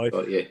about why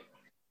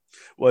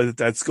the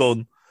dad's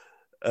gone.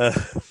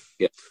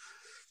 Yeah.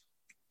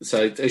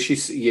 So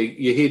as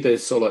you hear the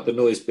sort of the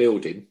noise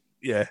building.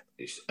 Yeah.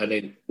 And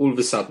then all of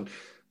a sudden,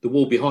 the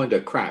wall behind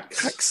her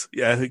cracks.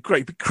 Yeah, a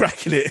great big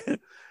crack in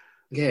it.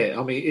 Yeah,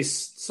 I mean,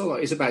 it's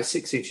it's about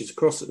 6 inches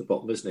across at the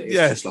bottom, isn't it? It's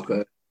just like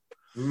a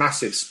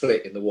massive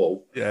split in the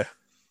wall. Yeah.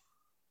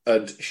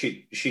 And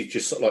she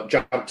just sort of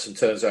jumps and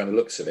turns around and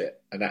looks at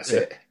it, and that's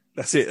it.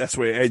 That's it. That's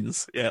where it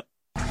ends. Yeah.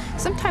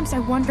 Sometimes I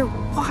wonder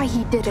why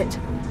he did it,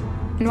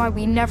 and why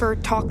we never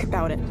talk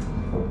about it.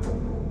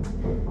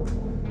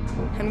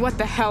 And what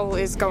the hell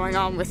is going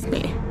on with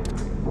me?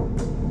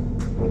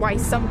 Why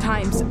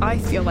sometimes I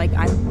feel like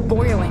I'm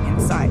boiling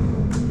inside.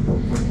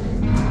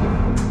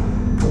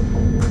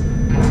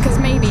 Because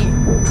maybe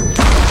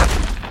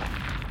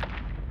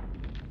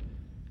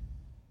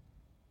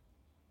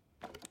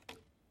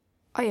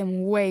I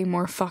am way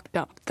more fucked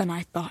up than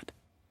I thought.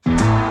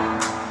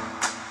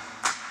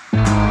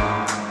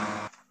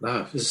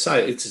 No, as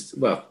I say, it's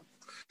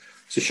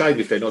a shame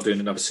if they're not doing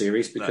another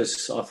series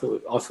because I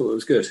thought it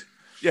was good.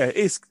 Yeah,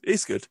 it's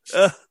good.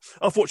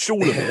 I've watched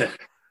all of it.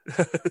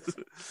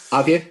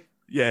 Have you?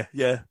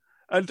 Yeah.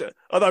 And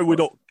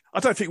although I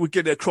don't think we're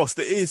getting across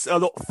that it is a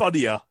lot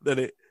funnier than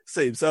it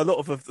seems. So a lot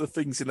of the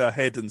things in her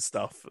head and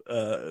stuff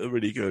are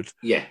really good.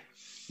 Yeah,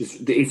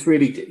 it's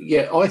really.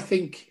 Yeah, I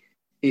think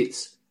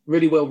it's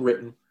really well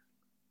written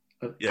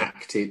and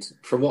acted.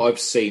 From what I've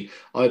seen,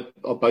 I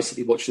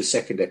basically watched the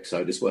second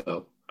episode as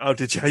well. Oh,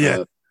 did you?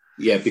 Yeah.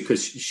 Yeah,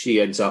 because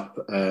she ends up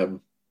because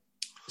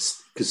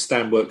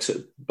Stan works at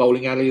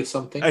bowling alley or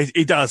something.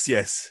 He does,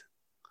 yes.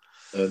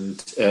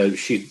 And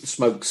she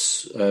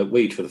smokes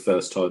weed for the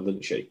first time,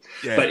 doesn't she?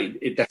 Yeah. But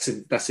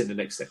that's in the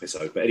next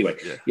episode. But anyway,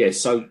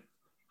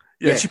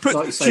 she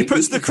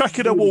puts the crack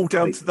in her wall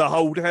down to the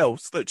old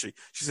house, doesn't she?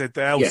 She said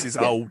the house is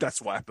old.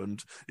 That's what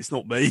happened. It's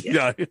not me.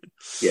 Yeah.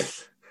 Yeah,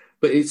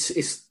 but it's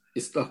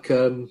like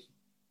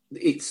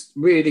it's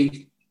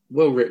really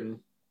well written,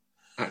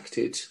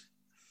 acted,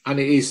 and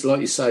it is, like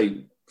you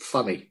say,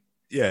 funny.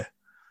 Yeah.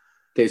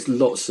 There's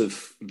lots of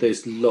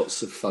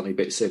funny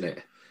bits in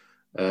it.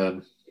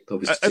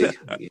 Obviously,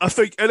 I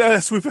think, and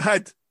as we've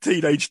had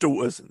teenage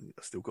daughters,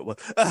 I still got one.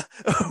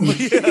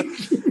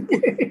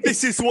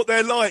 this is what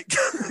they're like.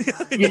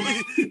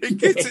 It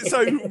gets it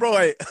so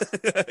right.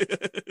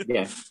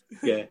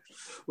 Yeah.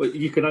 Well,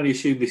 you can only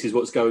assume this is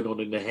what's going on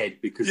in their head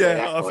because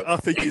I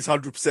think it's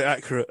 100%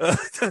 accurate.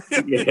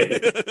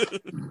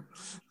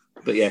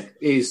 But yeah, it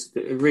is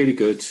really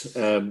good.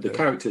 The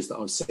characters that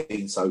I've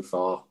seen so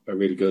far are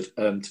really good,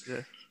 and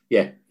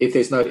if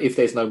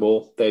there's no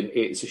more, then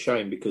it's a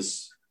shame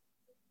because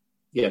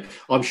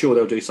I'm sure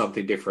they'll do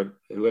something different.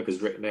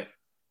 Whoever's written it,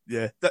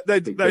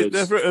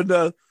 they've written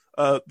the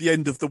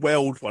End of the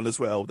World one as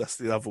well. That's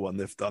the other one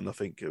they've done, I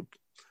think,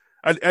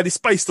 and it's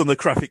based on the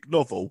graphic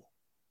novel.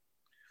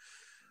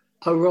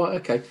 Oh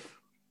right, okay.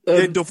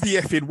 The End of the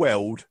Effing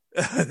World.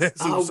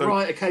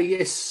 Right, okay,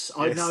 yes,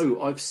 I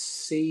know. I've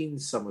seen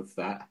some of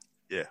that.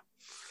 Yeah.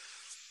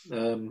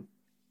 Hang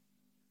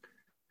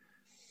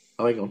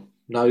on.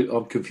 No,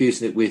 I'm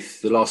confusing it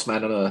with The Last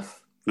Man on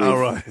Earth.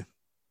 Right.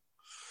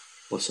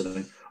 What's the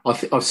name?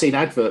 I've seen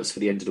adverts for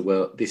the End of the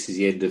World. This is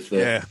the end of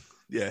the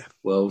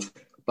world.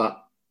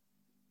 But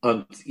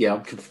I'm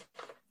because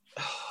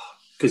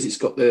it's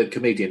got the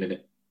comedian in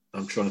it.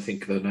 I'm trying to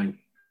think of her name.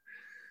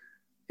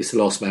 It's The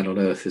Last Man on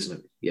Earth, isn't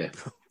it? Yeah.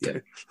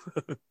 I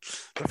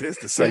think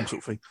it's the same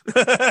sort of thing.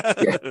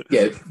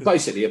 yeah.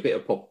 Basically, a bit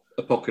of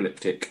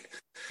apocalyptic.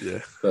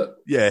 Yeah. But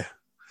yeah.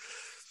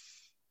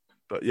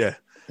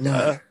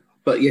 No.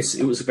 But yes,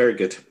 it was very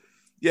good.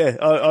 Yeah,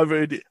 I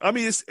really. I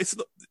mean,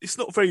 it's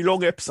not very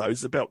long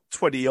episodes. About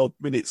 20 odd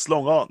minutes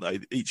long, aren't they?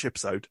 Each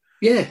episode.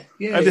 Yeah.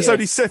 And there's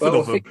only 7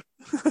 of them.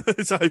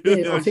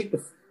 I think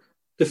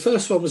the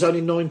first one was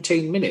only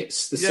 19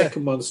 minutes. The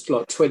second one's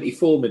like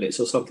 24 minutes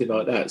or something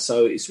like that.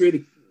 So it's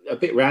really a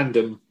bit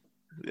random.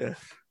 Yeah.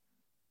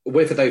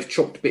 Whether they've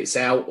chopped bits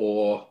out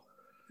or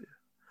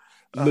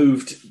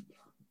moved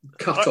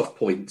cut-off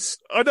points.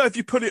 I know if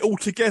you put it all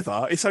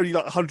together, it's only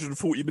like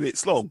 140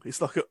 minutes long.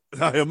 It's like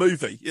a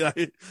movie. Yeah.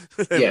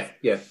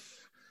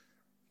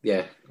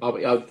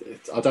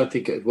 I don't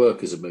think it'd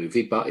work as a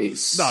movie, but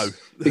it's... No.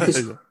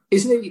 Because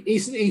isn't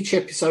each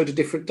episode a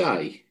different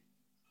day?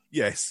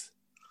 Yes.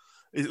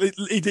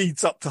 It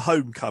leads up to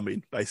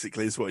Homecoming,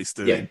 basically, is what he's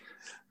doing.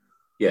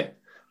 Yeah.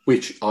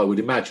 Which I would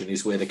imagine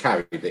is where the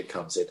Carrie bit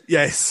comes in.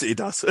 Yes, it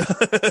does.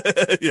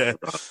 Yeah,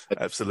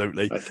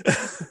 absolutely.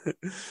 Okay.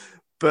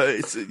 But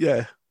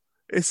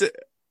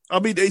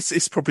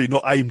it's probably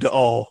not aimed at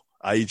our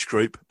age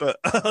group, but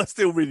I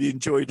still really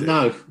enjoyed it.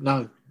 No,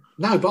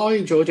 but I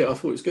enjoyed it. I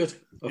thought it was good.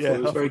 I thought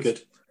it was very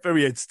good.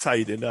 Very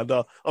entertaining, and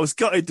I was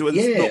gutted that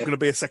there's not going to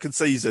be a second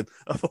season.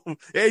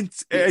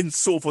 It ends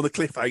sort of on a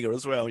cliffhanger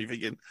as well. You're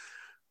thinking,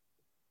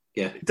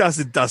 it does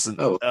and doesn't,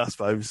 I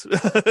suppose.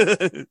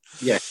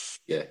 Yeah.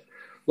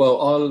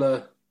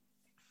 Well,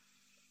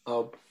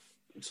 I'll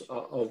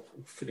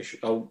finish.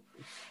 I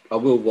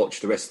will watch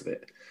the rest of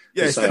it.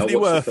 Yeah, it's definitely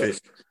worth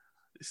it.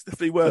 It's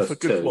definitely worth a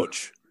good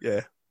watch.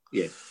 Yeah.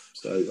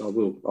 So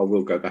I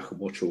will go back and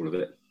watch all of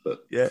it.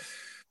 But yeah.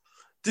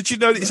 Did you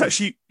know that it's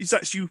actually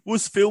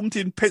was filmed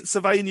in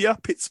Pennsylvania,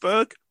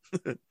 Pittsburgh?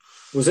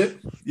 Was it?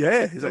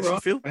 Yeah, it's actually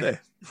filmed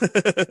there.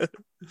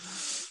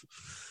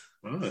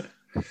 Right.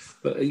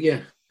 But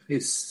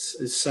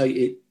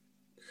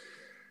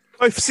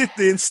both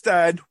Sydney and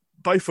Stan,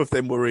 both of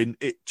them were in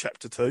It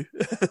Chapter 2.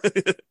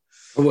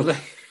 Oh, were they?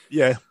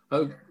 Yeah.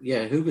 Oh,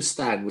 yeah. Who was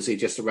Stan? Was he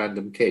just a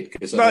random kid?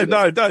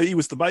 No. He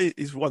was the main.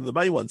 He's one of the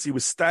main ones. He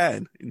was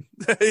Stan.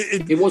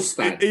 It was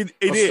Stan. In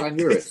Stan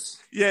Uris.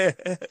 Yeah.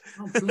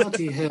 Oh,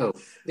 bloody hell!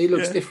 He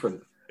looks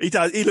different. He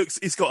does.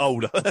 He's got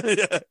older.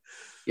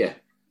 Yeah.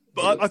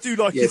 But I do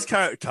like his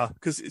character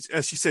because,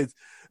 as you said,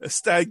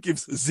 Stan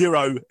gives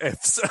 0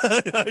 Fs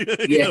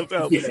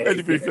about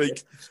everything.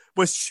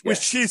 Which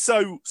she's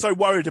so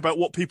worried about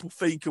what people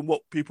think and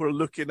what people are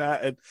looking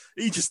at, and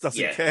he just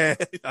doesn't care.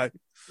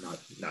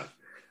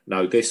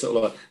 No. They're sort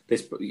of like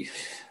this.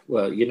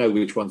 Well, you know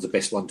which one's the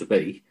best one to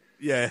be.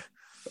 Yeah.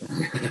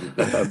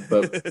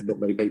 But not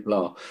many people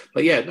are.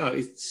 But yeah, no,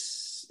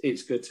 it's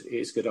good.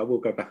 It's good. I will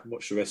go back and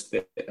watch the rest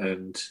of it,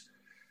 and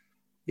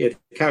the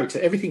character,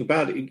 everything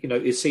about it,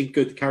 it seemed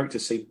good. The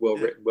characters seemed well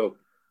written, well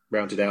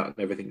rounded out, and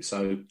everything.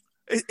 So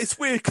it's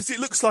weird because it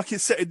looks like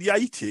it's set in the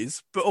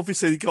 80s, but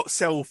obviously they've got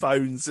cell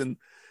phones, and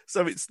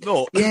so it's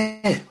not.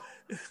 Yeah.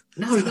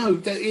 No.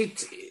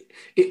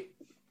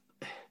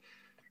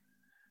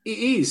 It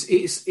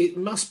is. It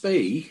must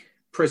be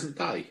present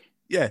day.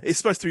 Yeah, it's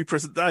supposed to be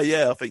present day.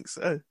 Yeah, I think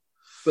so.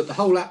 But the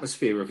whole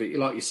atmosphere of it,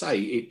 like you say,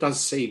 it does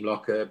seem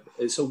like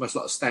it's almost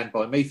like a Stand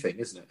By Me thing,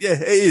 isn't it?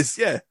 Yeah, it is.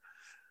 Yeah,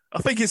 I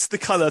think it's the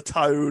colour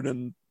tone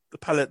and the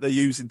palette they're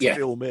using to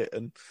film it,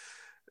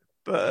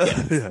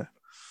 but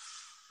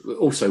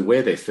also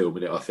where they're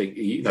filming it. I think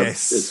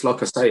it's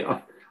like I say.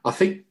 I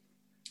think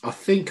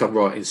I'm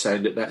right in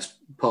saying that that's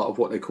part of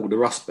what they call the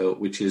Rust Belt,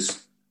 which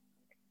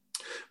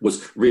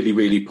was really,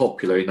 really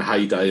popular in the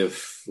heyday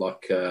of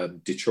like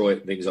Detroit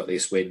and things like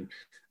this when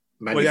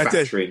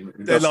manufacturing.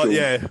 They're like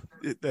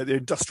the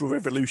Industrial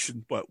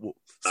Revolution. But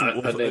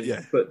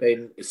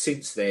then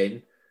since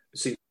the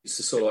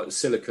sort of like the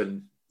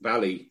Silicon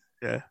Valley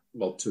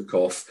mob took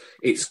off,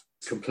 it's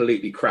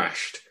completely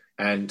crashed,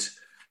 and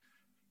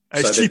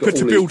It's So they've cheaper got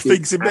to all build these big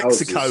things in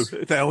houses.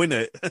 Mexico now, isn't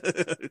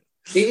it?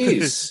 It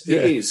is. Yeah.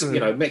 It is. You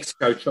know,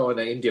 Mexico,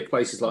 China, India,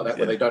 places like that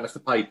where they don't have to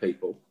pay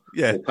people,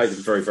 Yeah. or pay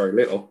them very, very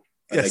little,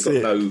 and Yes,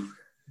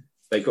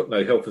 they've got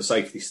no health and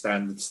safety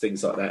standards,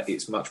 things like that.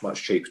 It's much,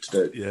 much cheaper to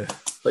do. Yeah.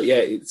 But yeah,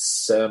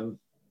 it's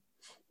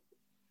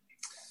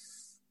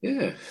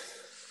yeah.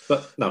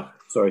 But no,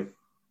 sorry.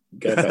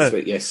 Going back to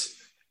it, yes,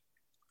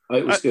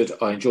 it was good.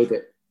 I enjoyed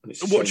it. And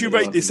it's a What do shame you that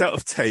rate this out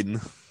of 10?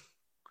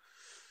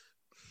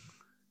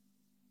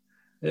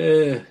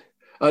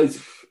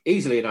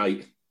 Easily an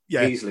 8.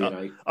 Yeah, Easily an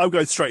 8. I'm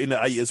going straight in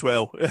at 8 as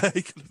well.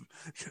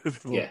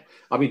 Yeah,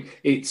 I mean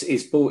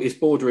it's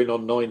bordering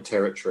on 9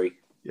 territory.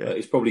 Yeah,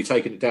 it's probably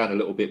taken it down a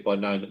little bit by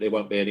knowing that there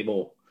won't be any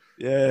more.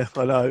 Yeah,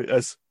 I know.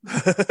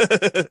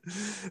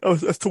 I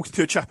was talking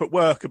to a chap at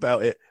work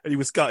about it, and he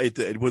was gutted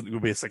that it wasn't going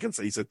to be a second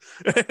season.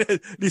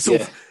 These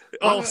sort of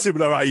are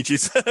similar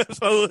ages.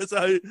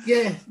 so,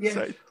 yeah.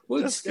 So,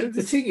 well,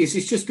 the thing is,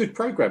 it's just good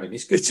programming.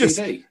 It's good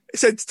TV.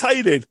 It's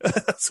entertaining.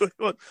 That's what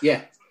I want.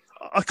 Yeah.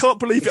 I can't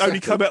believe it only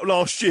came out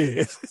last year.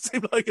 It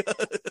seemed like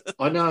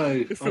I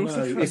know.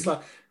 It's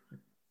like,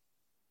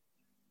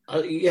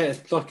 yeah,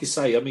 like you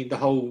say. I mean, the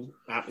whole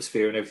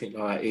atmosphere and everything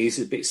like that is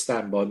a bit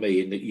stand by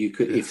me. In that you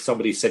could, if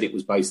somebody said it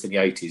was based in the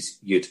 80s,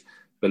 you'd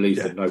believe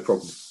them, no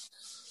problem.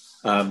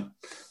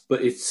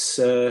 But it's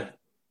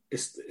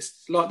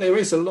like there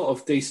is a lot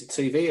of decent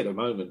TV at the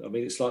moment. I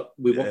mean, it's like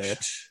we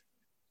watched,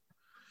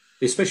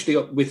 especially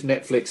with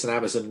Netflix and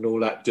Amazon and all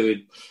that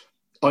doing.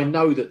 I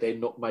know that they're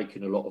not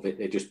making a lot of it;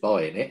 they're just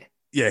buying it.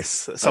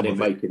 Yes, and they're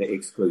making it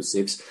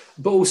exclusives.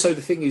 But also,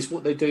 the thing is,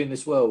 what they're doing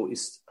as well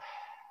is,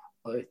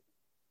 I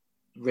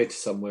read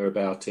somewhere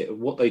about it, and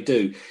what they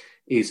do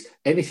is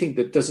anything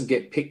that doesn't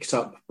get picked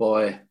up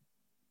by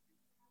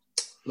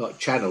like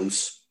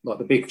channels, like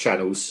the big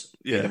channels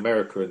in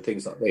America and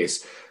things like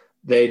this,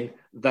 then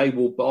they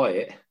will buy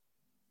it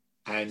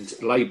and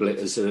label it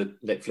as a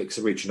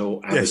Netflix original,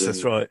 Amazon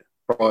that's right.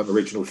 Prime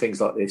original, things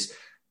like this.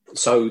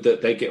 So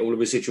that they get all the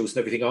residuals and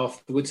everything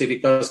afterwards. If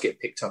it does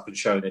get picked up and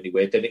shown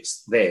anywhere, then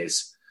it's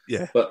theirs.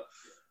 Yeah. But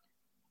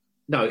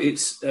no,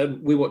 it's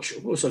we watched.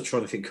 What was I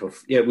trying to think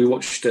of? Yeah, we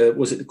watched.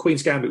 Was it The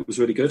Queen's Gambit? Was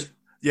really good.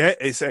 Yeah,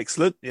 it's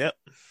excellent. Yeah.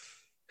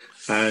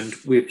 And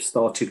we've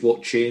started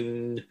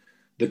watching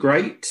The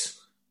Great.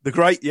 The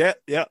Great, yeah.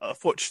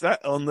 I've watched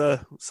that on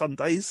the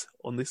Sundays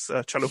on this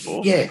Channel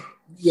 4. Yeah,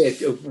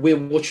 we're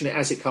watching it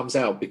as it comes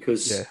out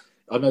because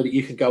I know that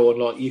you can go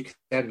online. You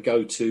can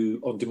go to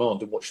on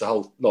demand and watch the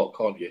whole lot,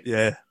 can't you?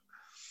 Yeah.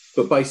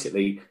 But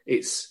basically,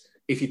 it's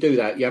if you do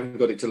that, you haven't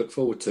got it to look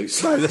forward to.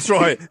 So. No, that's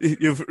right.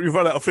 You've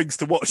run out of things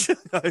to watch.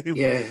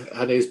 Yeah,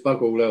 and there's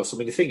bugger all else. I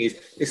mean, the thing is,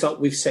 it's like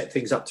we've set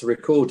things up to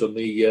record on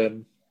the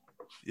on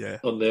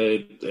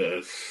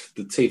the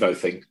TiVo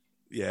thing.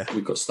 Yeah,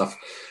 we've got stuff,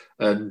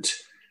 and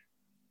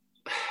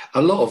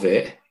a lot of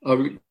it,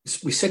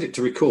 we set it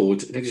to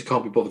record, and I just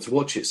can't be bothered to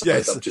watch it. So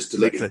yes, I'm just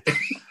deleting it.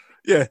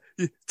 Yeah,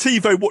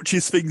 TiVo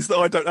watches things that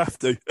I don't have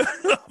to.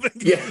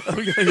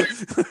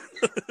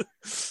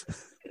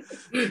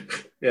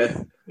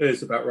 Yeah,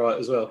 it's about right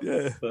as well.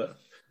 Yeah, but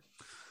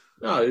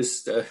no,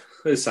 it's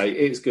let's say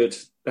it's good.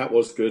 That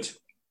was good.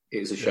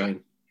 It's a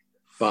shame,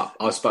 but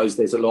I suppose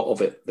there's a lot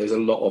of it. There's a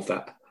lot of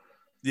that.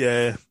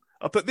 Yeah,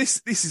 but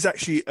this is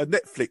actually a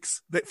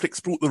Netflix.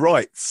 Netflix brought the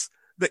rights.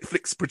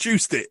 Netflix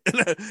produced it,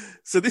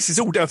 so this is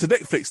all down to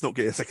Netflix not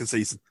getting a second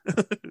season.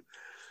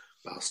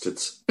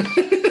 Bastards.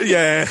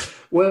 Yeah.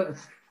 Well,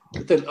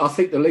 I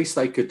think the least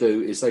they could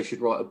do is they should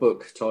write a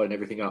book tying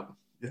everything up.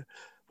 Yeah.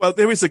 Well,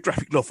 there is a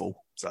graphic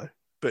novel, but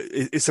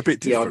it's a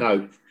bit different. Yeah, I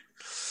know.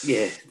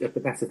 Yeah,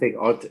 but that's the thing.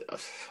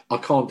 I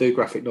can't do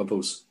graphic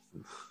novels.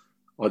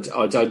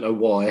 I don't know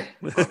why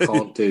I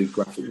can't do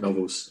graphic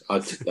novels.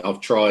 I've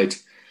tried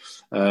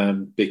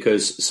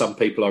because some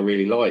people I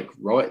really like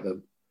write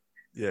them.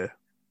 Yeah.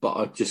 But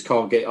I just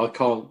can't get. I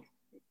can't.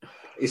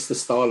 It's the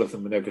style of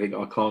them and everything.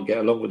 I can't get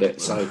along with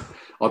it. So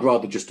I'd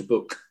rather just a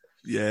book.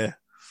 Yeah.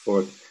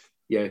 Or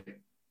a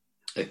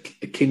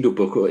Kindle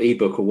book or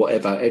ebook or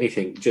whatever,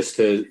 anything, just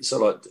to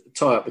sort of like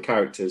tie up the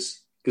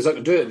characters. Because I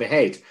can do it in my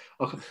head.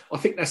 I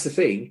think that's the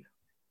thing.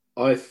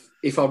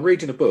 If I'm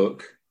reading a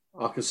book,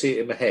 I can see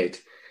it in my head.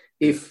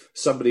 If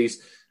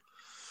somebody's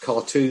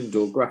cartooned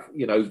or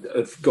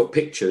have got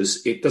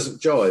pictures, it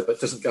doesn't jive.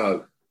 It doesn't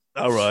go.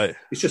 All right.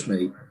 It's just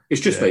me.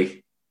 It's just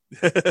me.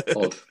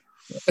 Odd.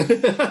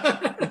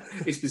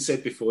 It's been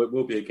said before. It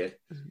will be again.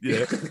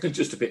 Yeah.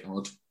 Just a bit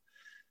odd.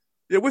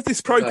 Yeah, with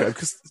this program,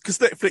 because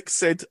Netflix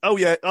said, "Oh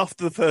yeah,"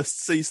 after the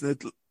first season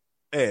had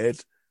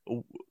aired,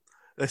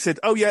 they said,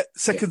 "Oh yeah,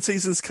 second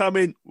season's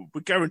coming.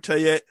 We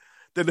guarantee it."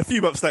 Then a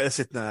few months later, they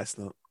said, "No, it's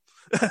not."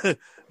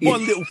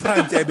 One little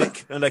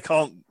pandemic, and they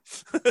can't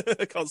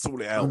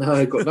sort it out.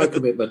 No, got no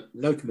commitment.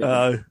 No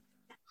commitment.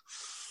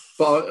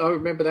 But I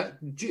remember that.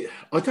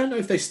 I don't know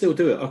if they still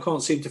do it. I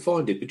can't seem to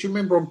find it. But do you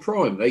remember on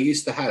Prime they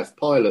used to have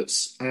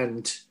pilots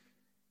and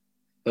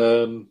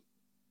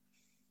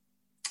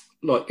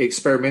like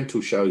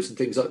experimental shows and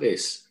things like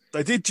this?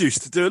 They did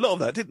used to do a lot of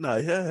that, didn't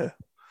they? Yeah.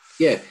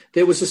 Yeah,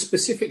 there was a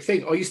specific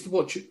thing. I used to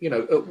watch, at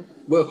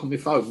work on my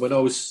phone when I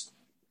was,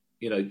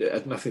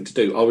 had nothing to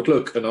do. I would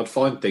look and I'd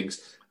find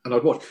things and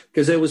I'd watch.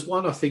 Because there was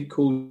one, I think,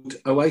 called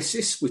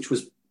Oasis, which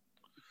was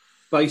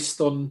based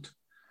on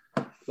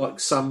like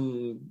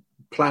some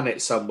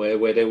planet somewhere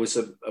where there was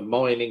a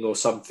mining or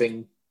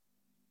something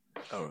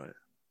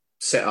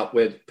set up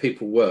where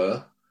people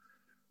were.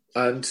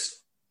 And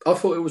I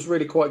thought it was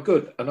really quite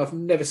good. And I've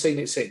never seen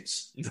it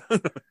since.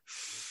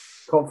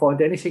 Can't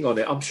find anything on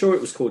it. I'm sure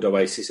it was called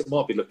Oasis. It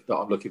might be that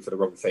I'm looking for the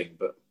wrong thing,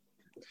 but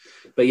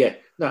yeah,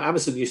 no.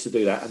 Amazon used to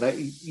do that, and they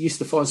used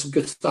to find some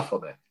good stuff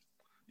on there.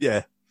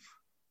 Yeah,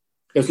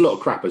 there's a lot of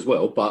crap as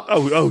well, but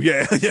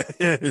yeah.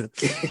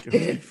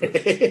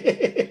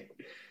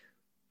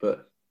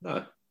 But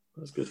no,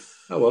 that's good.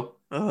 Oh well.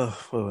 Oh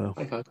well.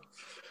 Okay.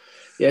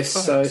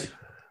 Yes. Right.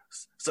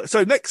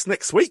 So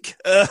next week,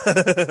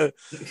 I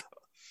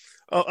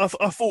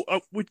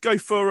thought we'd go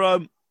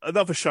for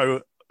another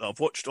show I've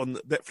watched on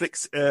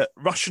Netflix,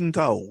 Russian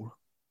Doll.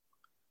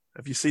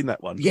 Have you seen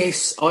that one?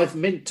 Yes, I've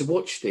meant to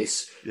watch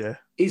this. Yeah.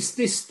 Is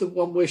this the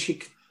one where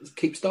she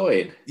keeps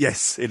dying?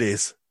 Yes, it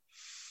is.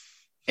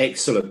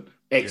 Excellent.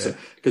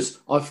 Because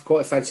I've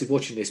quite fancied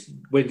watching this.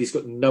 Wendy's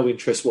got no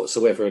interest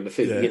whatsoever in the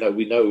film. Yeah.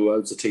 We know who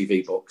owns a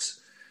TV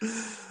box.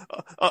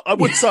 I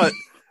would say,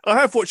 I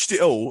have watched it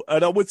all,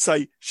 and I would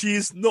say she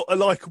is not a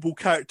likeable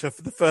character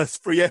for the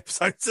first 3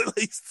 episodes at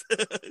least.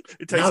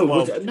 It takes a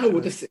while.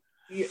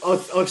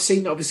 I've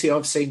seen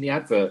the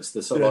adverts,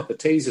 the sort of like the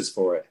teasers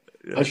for it,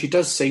 and she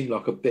does seem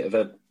like a bit of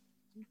a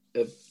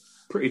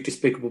pretty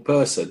despicable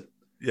person.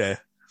 Yeah.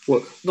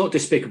 Well, not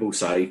despicable,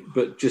 say,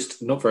 but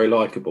just not very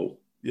likable.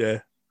 Yeah.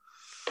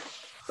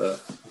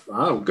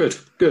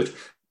 Good.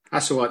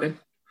 That's all right then.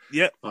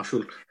 Yeah. I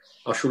shall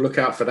look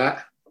out for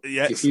that.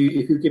 Yeah. If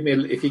you give me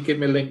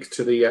a link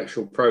to the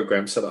actual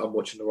program so that I'm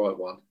watching the right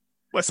one.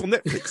 Well, it's on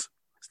Netflix.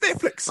 It's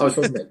Netflix. Oh, it's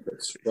on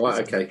Netflix.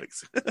 Right. Okay.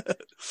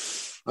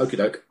 Okie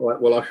doke. All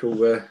right. Well, I shall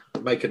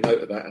make a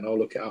note of that and I'll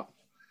look it up.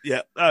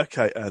 Yeah.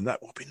 Okay. And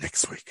that will be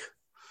next week.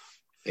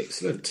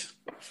 Excellent.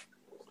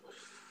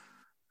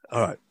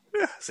 All right.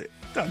 Yeah. That's it.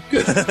 Done.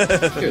 Good.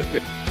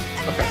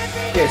 Okay.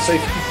 Yeah. So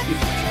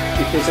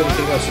if there's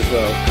anything else as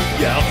well.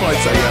 Yeah, I'll find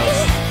something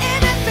else.